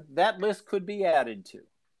time, that list could be added to.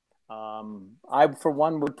 I, for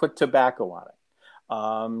one, would put tobacco on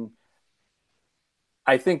it.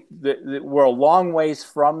 I think that we're a long ways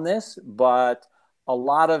from this, but a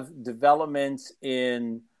lot of developments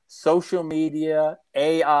in social media,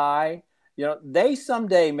 AI, they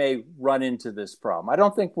someday may run into this problem. I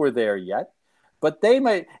don't think we're there yet, but they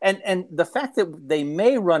may. And the fact that they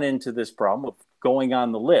may run into this problem of going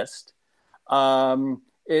on the list,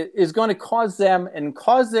 is going to cause them and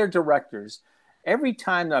cause their directors, every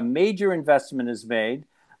time a major investment is made,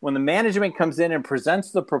 when the management comes in and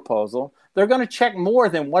presents the proposal, they're going to check more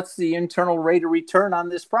than what's the internal rate of return on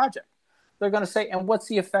this project. They're going to say, and what's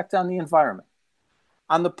the effect on the environment,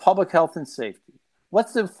 on the public health and safety?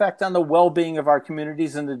 What's the effect on the well-being of our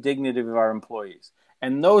communities and the dignity of our employees?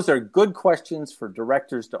 And those are good questions for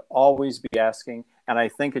directors to always be asking, and I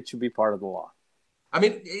think it should be part of the law. I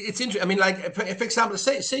mean, it's interesting. I mean, like, for example,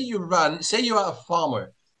 say you are a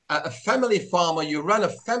farmer, a family farmer, you run a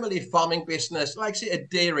family farming business, like, say, a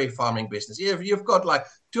dairy farming business. You've got like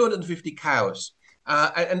 250 cows,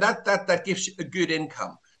 and that gives you a good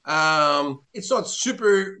income. It's not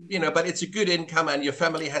super, but it's a good income, and your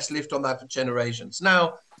family has lived on that for generations.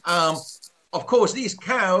 Now, of course, these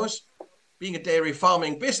cows, being a dairy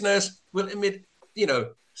farming business, will emit,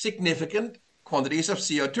 significant quantities of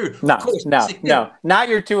CO2. Of No, course, no, no, not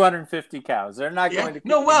your 250 cows. They're not yeah, going to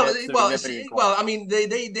no, emit significant I quantities. mean,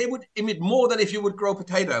 they would emit more than if you would grow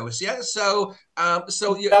potatoes. Yeah, so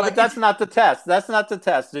you No, but like if that's not the test. That's not the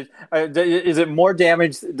test. Is it more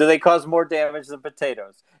damage? Do they cause more damage than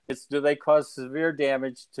potatoes? It's do they cause severe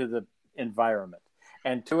damage to the environment?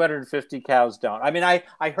 And 250 cows don't. I mean, I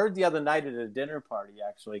heard the other night at a dinner party,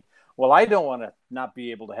 actually, well, I don't want to not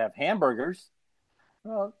be able to have hamburgers.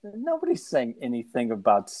 Well, nobody's saying anything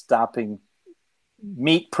about stopping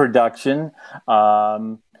meat production.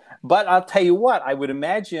 Um, but I'll tell you what, I would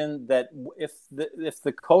imagine that if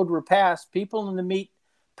the code were passed, people in the meat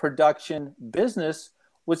production business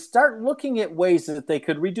would start looking at ways that they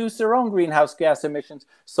could reduce their own greenhouse gas emissions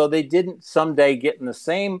so they didn't someday get in the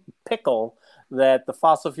same pickle that the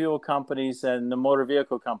fossil fuel companies and the motor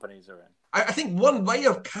vehicle companies are in. I think one way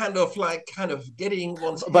of kind of getting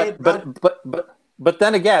one's head But around but but but but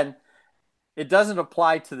then again, it doesn't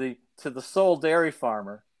apply to the sole dairy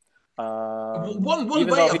farmer, one even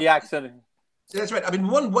way though of he accidentally. that's right. I mean,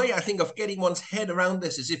 one way I think of getting one's head around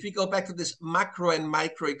this is if you go back to this macro and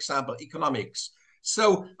micro example, economics.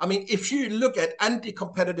 So, I mean, if you look at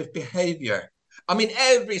anti-competitive behavior, I mean,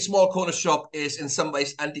 every small corner shop is in some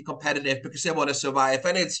ways anti-competitive because they want to survive,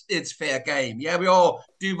 and it's fair game. Yeah, we all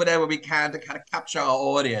do whatever we can to kind of capture our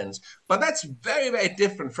audience, but that's very very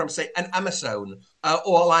different from say an Amazon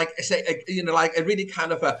or like say like a really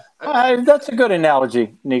kind of a That's a good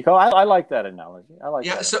analogy, Nico. I like that analogy. I like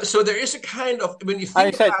yeah. that So analogy. there is a kind of when you I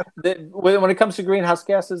think said about that when it comes to greenhouse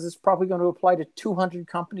gases, it's probably going to apply to 200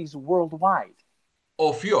 companies worldwide.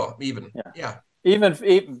 or fewer even Yeah, yeah. even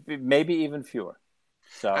maybe even fewer.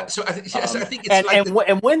 So, So I think it's and like the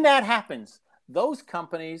and when that happens, those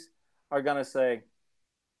companies are going to say,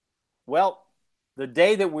 well, the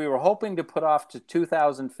day that we were hoping to put off to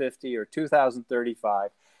 2050 or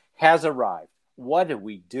 2035 has arrived. What do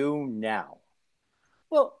we do now?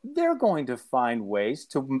 Well, they're going to find ways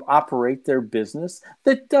to operate their business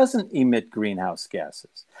that doesn't emit greenhouse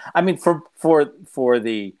gases. I mean, for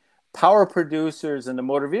the power producers and the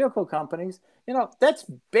motor vehicle companies,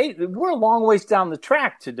 we're a long ways down the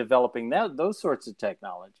track to developing those sorts of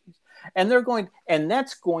technologies, and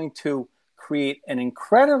that's going to create an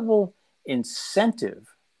incredible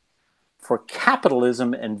incentive for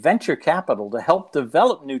capitalism and venture capital to help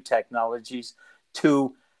develop new technologies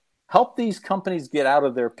to help these companies get out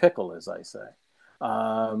of their pickle, as I say.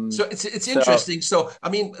 so it's So interesting. So I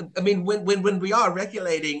mean when we are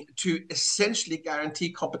regulating to essentially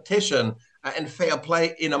guarantee competition and fair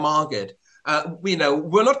play in a market, we know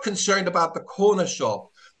we're not concerned about the corner shop,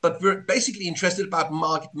 but we're basically interested about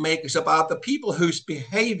market makers, about the people whose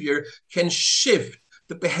behavior can shift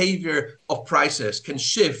the behavior of prices, can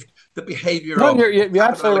shift the behavior no, of you're capital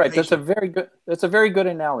absolutely right. allocation. That's a very good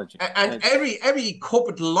analogy. And every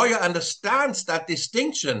corporate lawyer understands that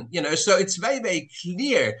distinction, so it's very very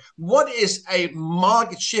clear what is a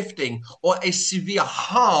market shifting or a severe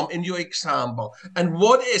harm in your example, and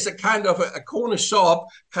what is a kind of a corner shop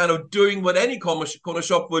kind of doing what any corner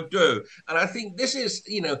shop would do. And I think this is,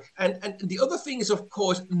 and the other thing is of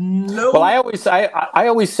course Well, no. I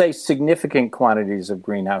always say significant quantities of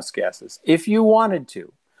greenhouse gases. If you wanted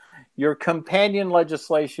to, your companion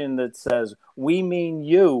legislation that says we mean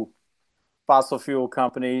you, fossil fuel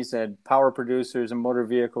companies and power producers and motor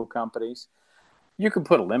vehicle companies, you could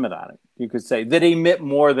put a limit on it. You could say that emit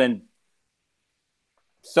more than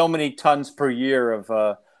so many tons per year of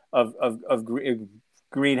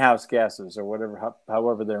greenhouse gases or whatever,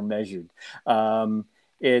 however they're measured.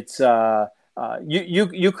 It's you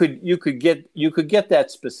could get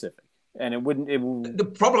that specific, and it wouldn't. The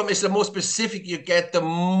problem is the more specific you get, the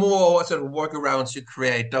more sort of workarounds you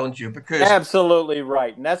create, don't you? Because Absolutely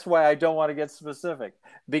right. And that's why I don't want to get specific,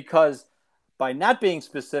 because by not being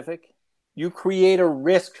specific, you create a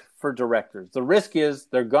risk for directors. The risk is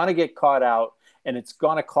they're going to get caught out and it's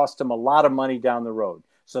going to cost them a lot of money down the road.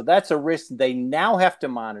 So that's a risk they now have to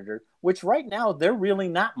monitor, which right now they're really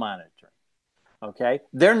not monitoring. Okay.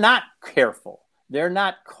 They're not careful. They're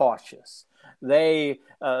not cautious. They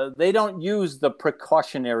don't use the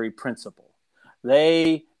precautionary principle.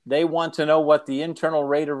 They want to know what the internal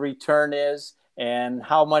rate of return is and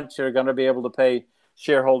how much they're going to be able to pay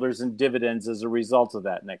shareholders in dividends as a result of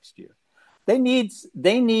that next year. They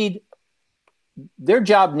need their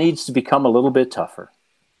job needs to become a little bit tougher.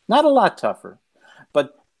 Not a lot tougher,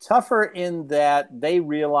 but tougher in that they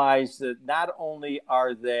realize that not only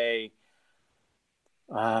are they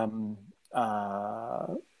um, uh,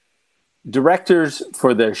 directors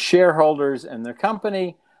for their shareholders and their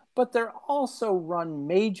company, but they're also run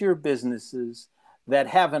major businesses that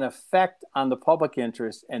have an effect on the public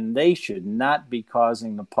interest, and they should not be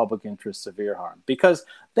causing the public interest severe harm because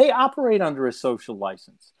they operate under a social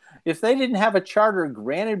license. If they didn't have a charter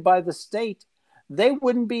granted by the state, they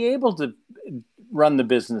wouldn't be able to run the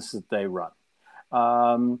business that they run.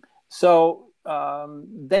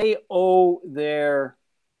 They owe their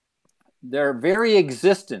very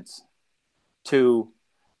existence to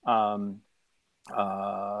the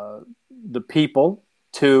people,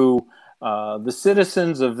 to the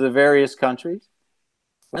citizens of the various countries,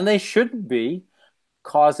 and they shouldn't be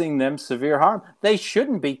causing them severe harm. They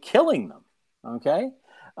shouldn't be killing them. Okay,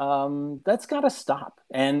 that's got to stop.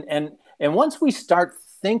 And once we start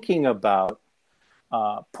thinking about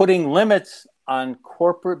putting limits on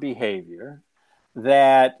corporate behavior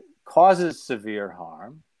that causes severe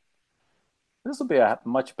harm, this will be a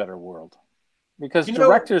much better world because You know,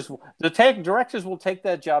 directors will take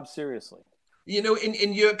that job seriously.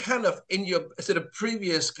 in your in your sort of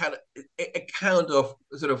previous kind of account of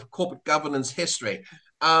sort of corporate governance history,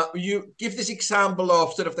 you give this example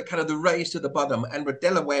of sort of the kind of the race to the bottom, and where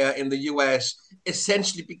Delaware in the US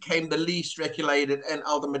essentially became the least regulated and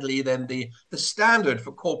ultimately then the standard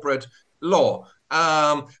for corporate law.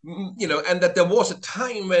 And that there was a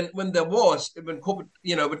time when corporate,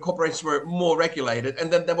 when corporations were more regulated,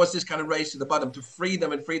 and then there was this kind of race to the bottom to free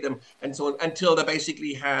them and so on until they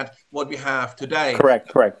basically had what we have today.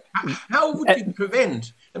 Correct. How would we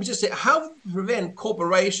prevent? Let me just say, how would we prevent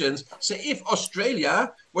corporations? Say, if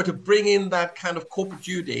Australia were to bring in that kind of corporate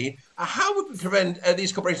duty, how would we prevent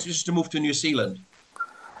these corporations just to move to New Zealand?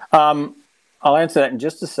 I'll answer that in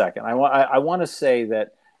just a second. I want to say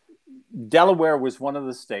that Delaware was one of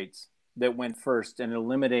the states that went first and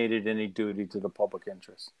eliminated any duty to the public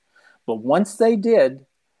interest. But once they did,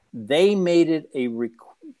 they made it a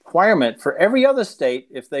requirement for every other state,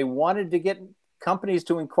 if they wanted to get companies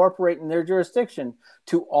to incorporate in their jurisdiction,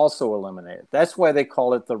 to also eliminate it. That's why they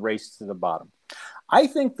call it the race to the bottom. I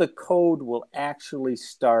think the code will actually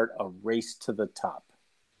start a race to the top.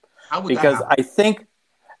 How would because that happen? I think,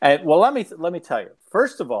 well, let me tell you.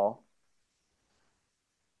 First of all,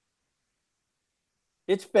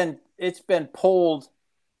 it's been polled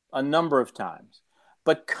a number of times,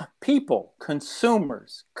 but people,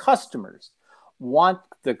 consumers, customers want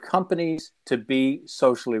the companies to be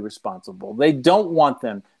socially responsible. They don't want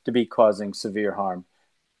them to be causing severe harm,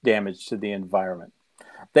 damage to the environment.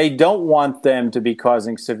 They don't want them to be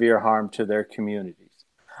causing severe harm to their communities.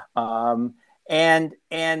 And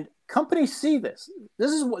companies see this.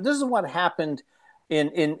 This is what happened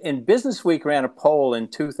in Business Week. Ran a poll in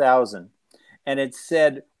 2000, and it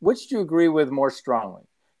said, which do you agree with more strongly?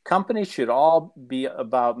 Companies should all be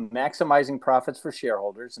about maximizing profits for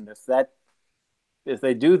shareholders, and if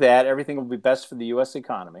they do that, everything will be best for the U.S.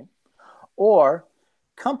 economy. Or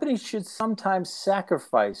companies should sometimes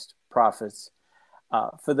sacrifice profits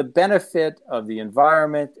for the benefit of the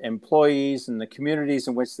environment, employees, and the communities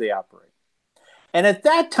in which they operate. And at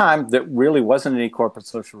that time, there really wasn't any corporate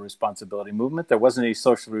social responsibility movement. There wasn't any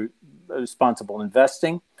socially responsible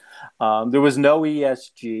investing. There was no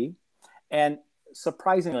ESG. And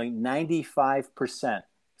surprisingly, 95%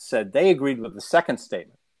 said they agreed with the second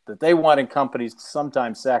statement, that they wanted companies to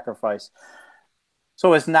sometimes sacrifice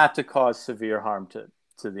so as not to cause severe harm to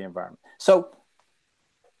the environment. So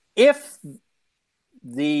if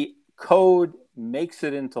the code makes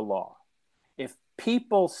it into law, if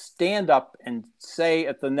people stand up and say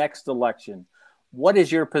at the next election, what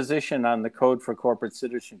is your position on the code for corporate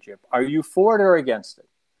citizenship? Are you for it or against it?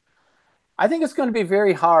 I think it's going to be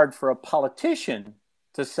very hard for a politician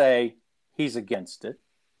to say he's against it.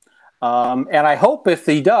 And I hope if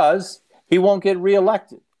he does, he won't get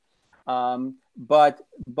reelected. But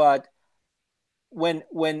when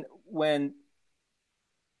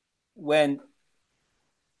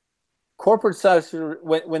corporate social,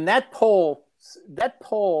 when that poll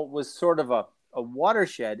was sort of a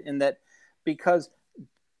watershed in that, because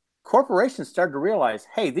corporations started to realize,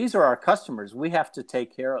 hey, these are our customers. We have to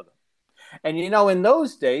take care of them. And, in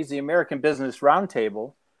those days, the American Business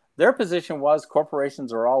Roundtable, their position was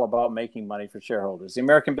corporations are all about making money for shareholders. The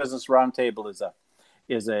American Business Roundtable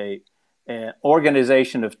is an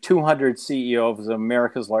organization of 200 CEOs of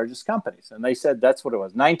America's largest companies. And they said that's what it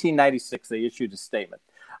was. 1996, they issued a statement.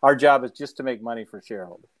 Our job is just to make money for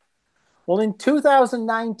shareholders. Well, in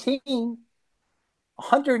 2019,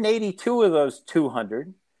 182 of those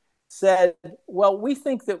 200 said, well, we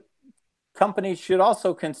think that companies should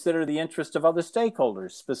also consider the interest of other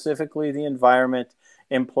stakeholders, specifically the environment,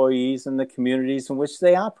 employees, and the communities in which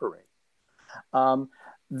they operate.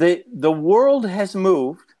 The world has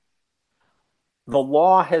moved. The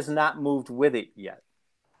law has not moved with it yet.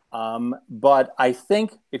 But I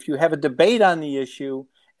think if you have a debate on the issue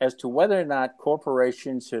as to whether or not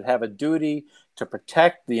corporations should have a duty to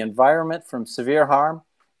protect the environment from severe harm,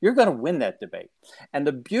 you're going to win that debate. And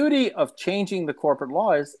the beauty of changing the corporate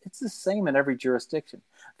law is it's the same in every jurisdiction.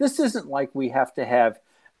 This isn't like we have to have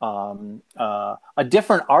a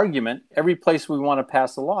different argument every place we want to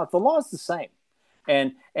pass a law. The law is the same.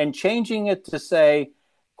 And changing it to say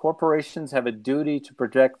corporations have a duty to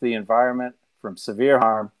protect the environment from severe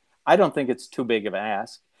harm, I don't think it's too big of an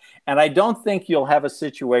ask. And I don't think you'll have a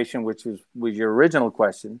situation, which was your original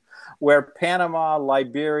question, where Panama,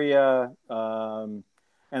 Liberia, and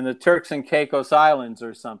the Turks and Caicos Islands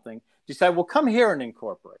or something decide, well, come here and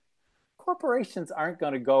incorporate. Corporations aren't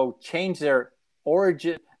going to go change their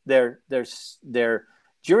origin, their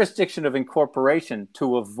jurisdiction of incorporation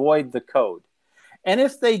to avoid the code. And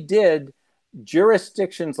if they did,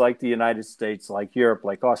 jurisdictions like the United States, like Europe,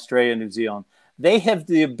 like Australia, New Zealand, they have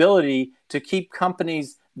the ability to keep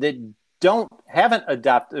companies that haven't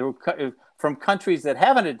adopted, from countries that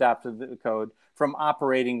haven't adopted the code, from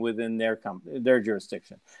operating within their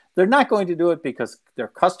jurisdiction. They're not going to do it because their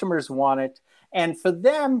customers want it, and for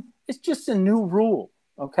them, it's just a new rule.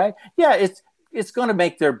 Okay, yeah, it's going to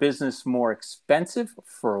make their business more expensive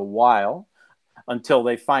for a while until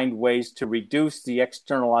they find ways to reduce the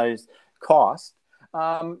externalized cost.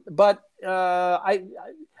 But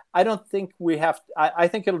I don't think we have. I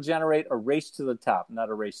think it'll generate a race to the top, not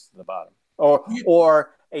a race to the bottom,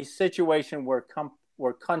 or a situation where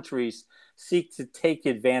countries seek to take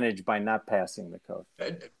advantage by not passing the code.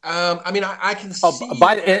 I mean, I can see.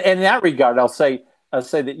 In that regard, I'll say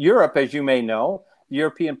that Europe, as you may know, the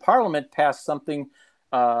European Parliament passed something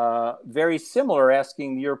very similar,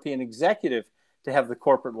 asking the European executive to have the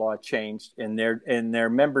corporate law changed in their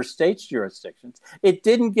member states' jurisdictions. It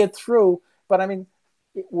didn't get through, but I mean,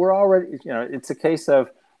 we're already, it's a case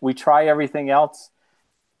of we try everything else,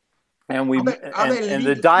 and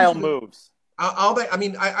the dial moves. Are they? I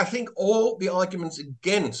mean, I think all the arguments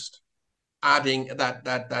against adding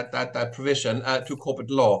that provision to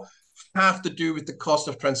corporate law have to do with the cost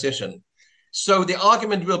of transition. So the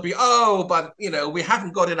argument will be, oh, but we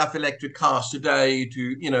haven't got enough electric cars today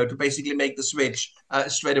to basically make the switch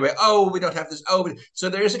straight away. Oh, we don't have this. Oh, so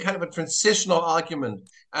there is a kind of a transitional argument,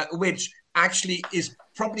 which actually is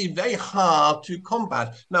probably very hard to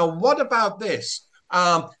combat. Now, what about this?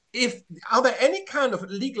 Are there any kind of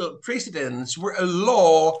legal precedents where a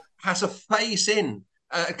law has a phase-in,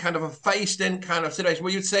 kind of a phased-in kind of situation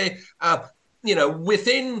where you'd say,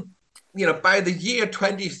 within, by the year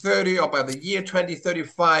 2030 or by the year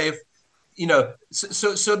 2035,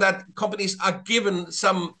 so that companies are given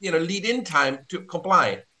some, lead-in time to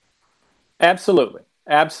comply? Absolutely.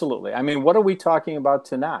 Absolutely. I mean, what are we talking about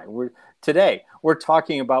tonight? We're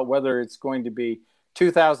talking about whether it's going to be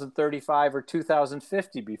 2035 or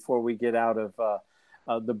 2050 before we get out of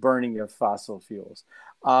the burning of fossil fuels.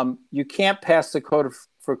 You can't pass the code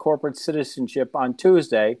for corporate citizenship on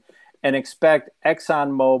Tuesday and expect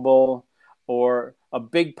ExxonMobil or a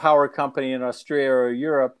big power company in Australia or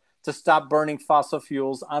Europe to stop burning fossil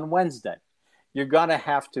fuels on Wednesday. You're going to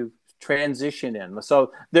have to transition in.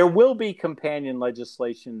 So there will be companion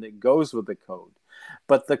legislation that goes with the code.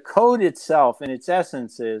 But the code itself, in its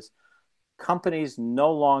essence, is companies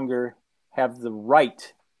no longer have the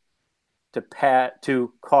right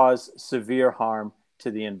to cause severe harm to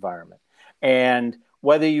the environment. And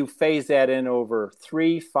whether you phase that in over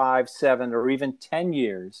 3, 5, 7, or even 10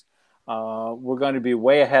 years, we're going to be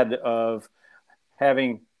way ahead of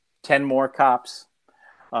having 10 more cops,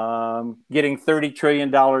 getting $30 trillion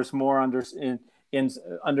more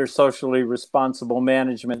under socially responsible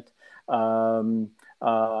management,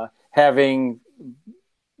 having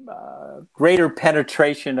greater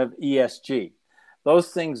penetration of ESG. Those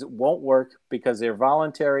things won't work because they're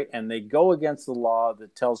voluntary and they go against the law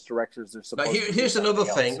that tells directors they're supposed to do. Here's another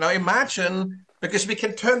thing. Now imagine, because we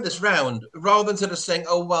can turn this round, rather than sort of saying,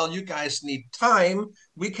 oh, well, you guys need time,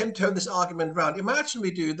 we can turn this argument around. Imagine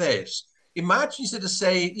we do this. Imagine instead of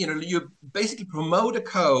say, you basically promote a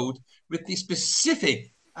code with the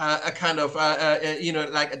specific addition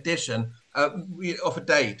of a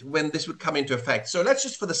date when this would come into effect. So let's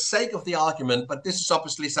just, for the sake of the argument, but this is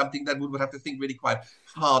obviously something that we would have to think really quite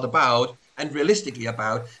hard about and realistically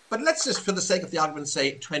about. But let's just, for the sake of the argument,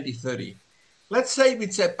 say 2030. Let's say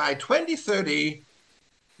we'd said by 2030,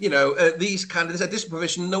 this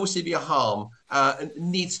provision, no severe harm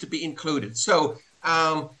needs to be included. So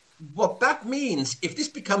what that means, if this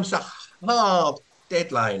becomes a hard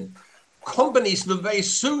deadline, companies will very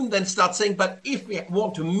soon then start saying, but if we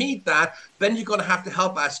want to meet that, then you're going to have to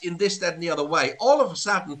help us in this, that, and the other way. All of a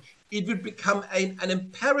sudden, it would become an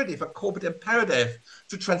imperative, a corporate imperative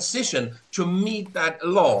to transition to meet that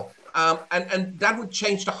law. And that would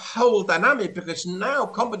change the whole dynamic because now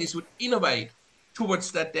companies would innovate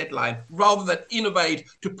towards that deadline rather than innovate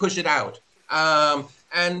to push it out.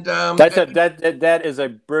 And That is a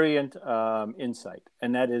brilliant insight,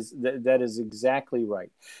 and that is exactly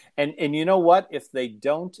right. And you know what? If they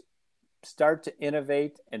don't start to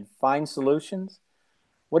innovate and find solutions,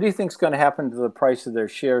 what do you think is going to happen to the price of their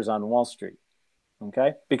shares on Wall Street?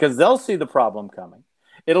 Okay, because they'll see the problem coming.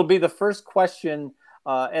 It'll be the first question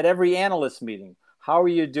at every analyst meeting. How are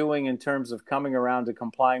you doing in terms of coming around to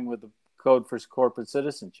complying with the Code for Corporate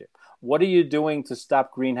Citizenship? What are you doing to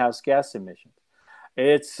stop greenhouse gas emissions?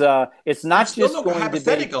 It's not it's no just longer going to be.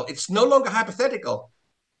 hypothetical. It's no longer hypothetical.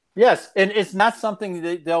 Yes, and it's not something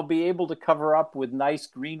that they'll be able to cover up with nice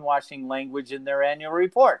greenwashing language in their annual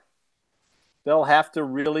report. They'll have to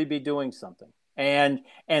really be doing something. And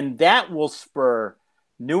that will spur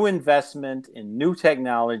new investment in new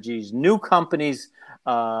technologies, new companies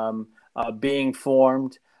being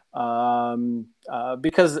formed,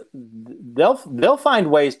 because they'll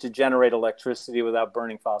find ways to generate electricity without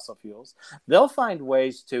burning fossil fuels. They'll find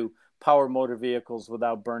ways to power motor vehicles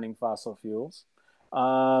without burning fossil fuels,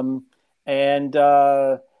 um, and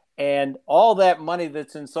and all that money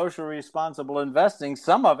that's in social responsible investing,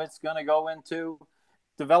 some of it's going to go into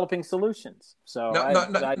developing solutions. So No, no,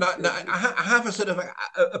 no, no, no. I have a sort of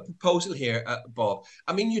a proposal here, Bob.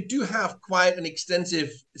 I mean, you do have quite an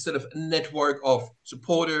extensive sort of network of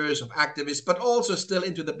supporters, of activists, but also still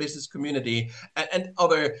into the business community and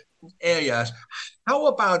other areas. How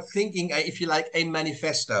about thinking, if you like, a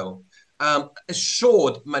manifesto? A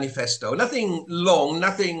short manifesto, nothing long,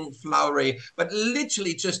 nothing flowery, but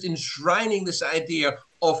literally just enshrining this idea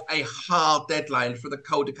of a hard deadline for the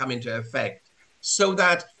code to come into effect so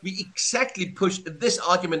that we exactly push this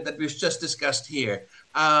argument that we've just discussed here.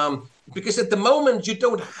 Because at the moment, you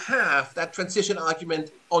don't have that transition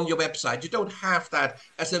argument on your website. You don't have that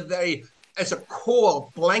as a core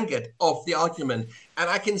blanket of the argument.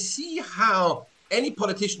 And I can see how any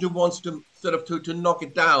politician who wants to sort of to knock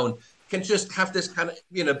it down can just have this kind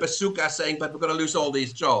of bazooka saying, but we're going to lose all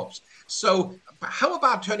these jobs. So how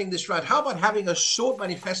about turning this right? How about having a short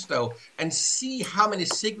manifesto and see how many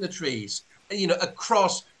signatories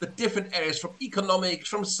across the different areas, from economics,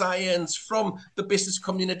 from science, from the business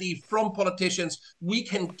community, from politicians, we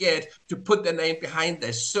can get to put their name behind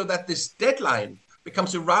this so that this deadline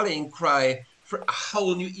becomes a rallying cry for a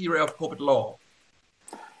whole new era of corporate law.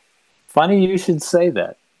 Funny you should say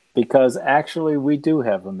that, because actually we do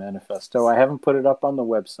have a manifesto. I haven't put it up on the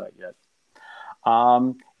website yet.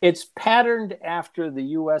 It's patterned after the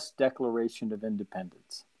U.S. Declaration of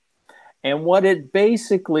Independence. And what it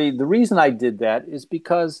basically, the reason I did that is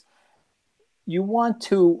because you want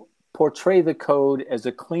to portray the code as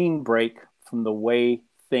a clean break from the way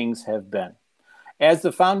things have been, as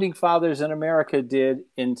the founding fathers in America did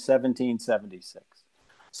in 1776.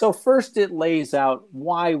 So first it lays out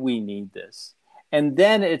why we need this. And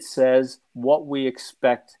then it says what we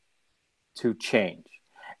expect to change.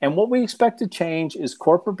 And what we expect to change is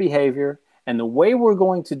corporate behavior. And the way we're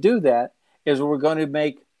going to do that is we're going to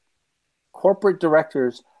make corporate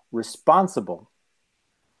directors responsible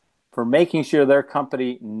for making sure their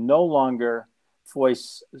company no longer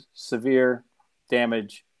foists severe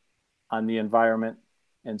damage on the environment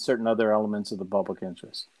and certain other elements of the public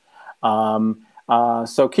interest.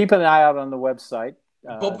 So keep an eye out on the website.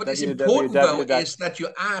 But what is important, though, is that you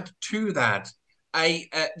add to that a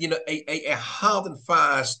hard and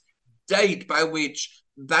fast date by which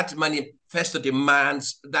that manifesto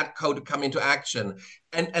demands that code to come into action,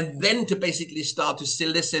 and then to basically start to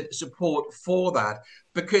solicit support for that,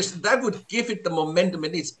 because that would give it the momentum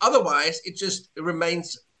it needs. Otherwise, it just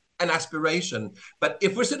remains an aspiration. But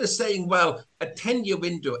if we're sort of saying, well, a 10-year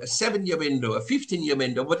window, a 7-year window, a 15-year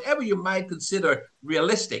window, whatever you might consider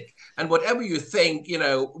realistic, and whatever you think,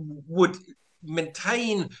 would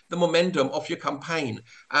maintain the momentum of your campaign,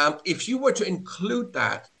 if you were to include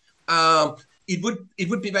that, it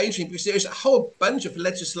would be very interesting, because there's a whole bunch of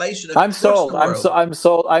legislation across the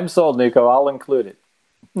world. I'm sold, Nico. I'll include it.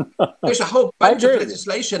 There's a whole bunch of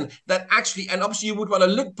legislation that actually, and obviously you would want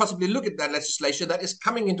to possibly look at that legislation that is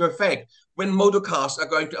coming into effect when motor cars are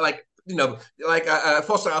going to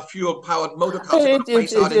fossil fuel powered motor cars are going to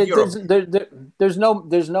phase out in Europe.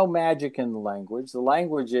 There's no magic in the language. The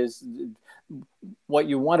language is what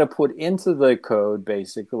you want to put into the code.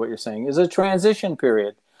 Basically, what you're saying is a transition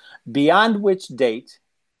period, beyond which date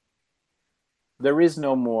there is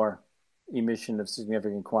no more emission of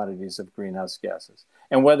significant quantities of greenhouse gases.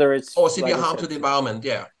 And whether it's or severe harm to the environment,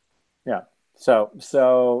 yeah. Yeah.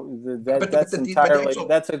 But that's but entirely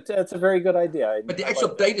that's a very good idea. the I like actual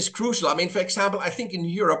that. date is crucial. I mean, for example, I think in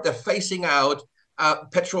Europe they're phasing out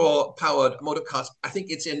petrol-powered motor cars. I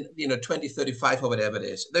think it's in 2035 or whatever it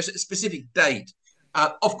is. There's a specific date.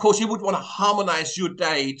 Of course, you would want to harmonize your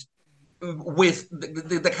date with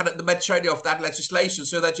the kind of the maturity of that legislation,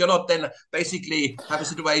 so that you're not then basically have a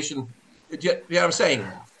situation. You know what I'm saying?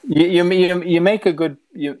 You make a good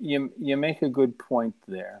you make a good point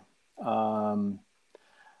there. Um,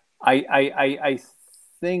 I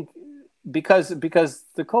think because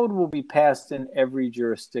the code will be passed in every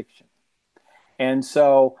jurisdiction, and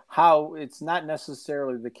so how it's not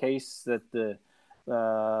necessarily the case that the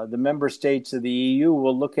member states of the EU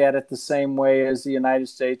will look at it the same way as the United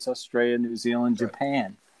States, Australia, New Zealand, Right.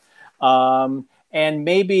 Japan. And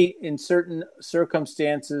maybe in certain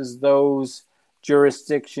circumstances, those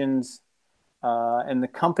jurisdictions and the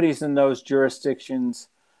companies in those jurisdictions,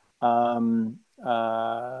 um,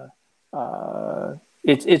 uh, uh,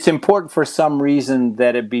 it's important for some reason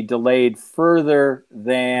that it be delayed further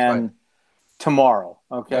That's right. than tomorrow.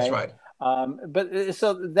 That's Okay, right. but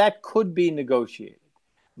so that could be negotiated,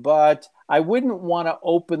 but I wouldn't want to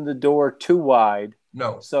open the door too wide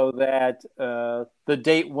No. so that the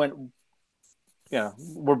date went.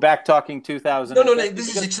 We're back talking No, no, no. 2050 This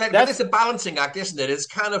is because exactly, but that's it's a balancing act, isn't it? It's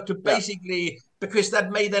kind of to yeah. basically, because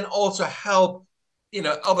that may then also help,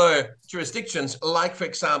 other jurisdictions, like, for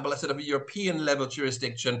example, a sort of a European level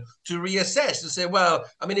jurisdiction, to reassess and say, well,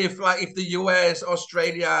 I mean, if the US,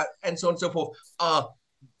 Australia, and so on and so forth are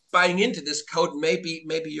buying into this code, maybe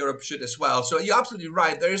Europe should as well. So you're absolutely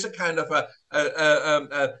right. There is a kind of a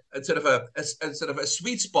sort of a sort of a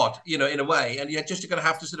sweet spot, in a way, and you're just going to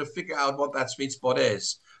have to sort of figure out what that sweet spot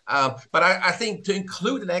is. But I think to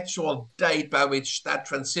include an actual date by which that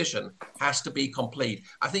transition has to be complete,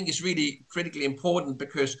 I think is really critically important,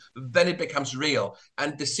 because then it becomes real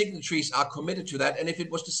and the signatories are committed to that. And if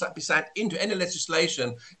it was to be signed into any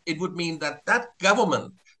legislation, it would mean that that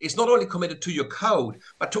government is not only committed to your code,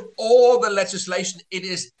 but to all the legislation it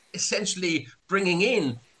is essentially bringing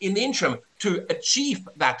in the interim to achieve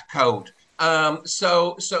that code.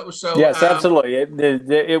 Yes, absolutely.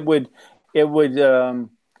 It would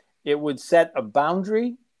it would set a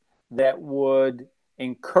boundary that would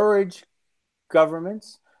encourage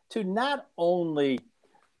governments to not only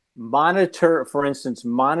monitor, for instance,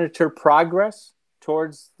 monitor progress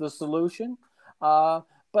towards the solution, uh,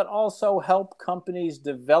 but also help companies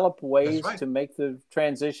develop that's ways right. to make the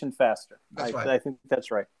transition faster. That's right. I think that's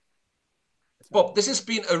right. Bob, this has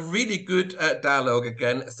been a really good dialogue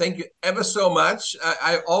again. Thank you ever so much.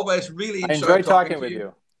 I always really I enjoy enjoy talking talking to with you.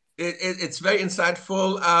 you. It's very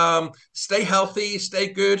insightful. Stay healthy, stay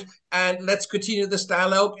good, and let's continue this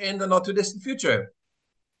dialogue in the not too distant future.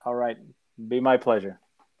 All right. Be my pleasure.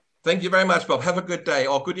 Thank you very much, Bob. Have a good day,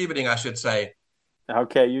 or good evening, I should say.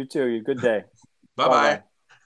 Okay, you too. You good day. Bye Bye bye. bye.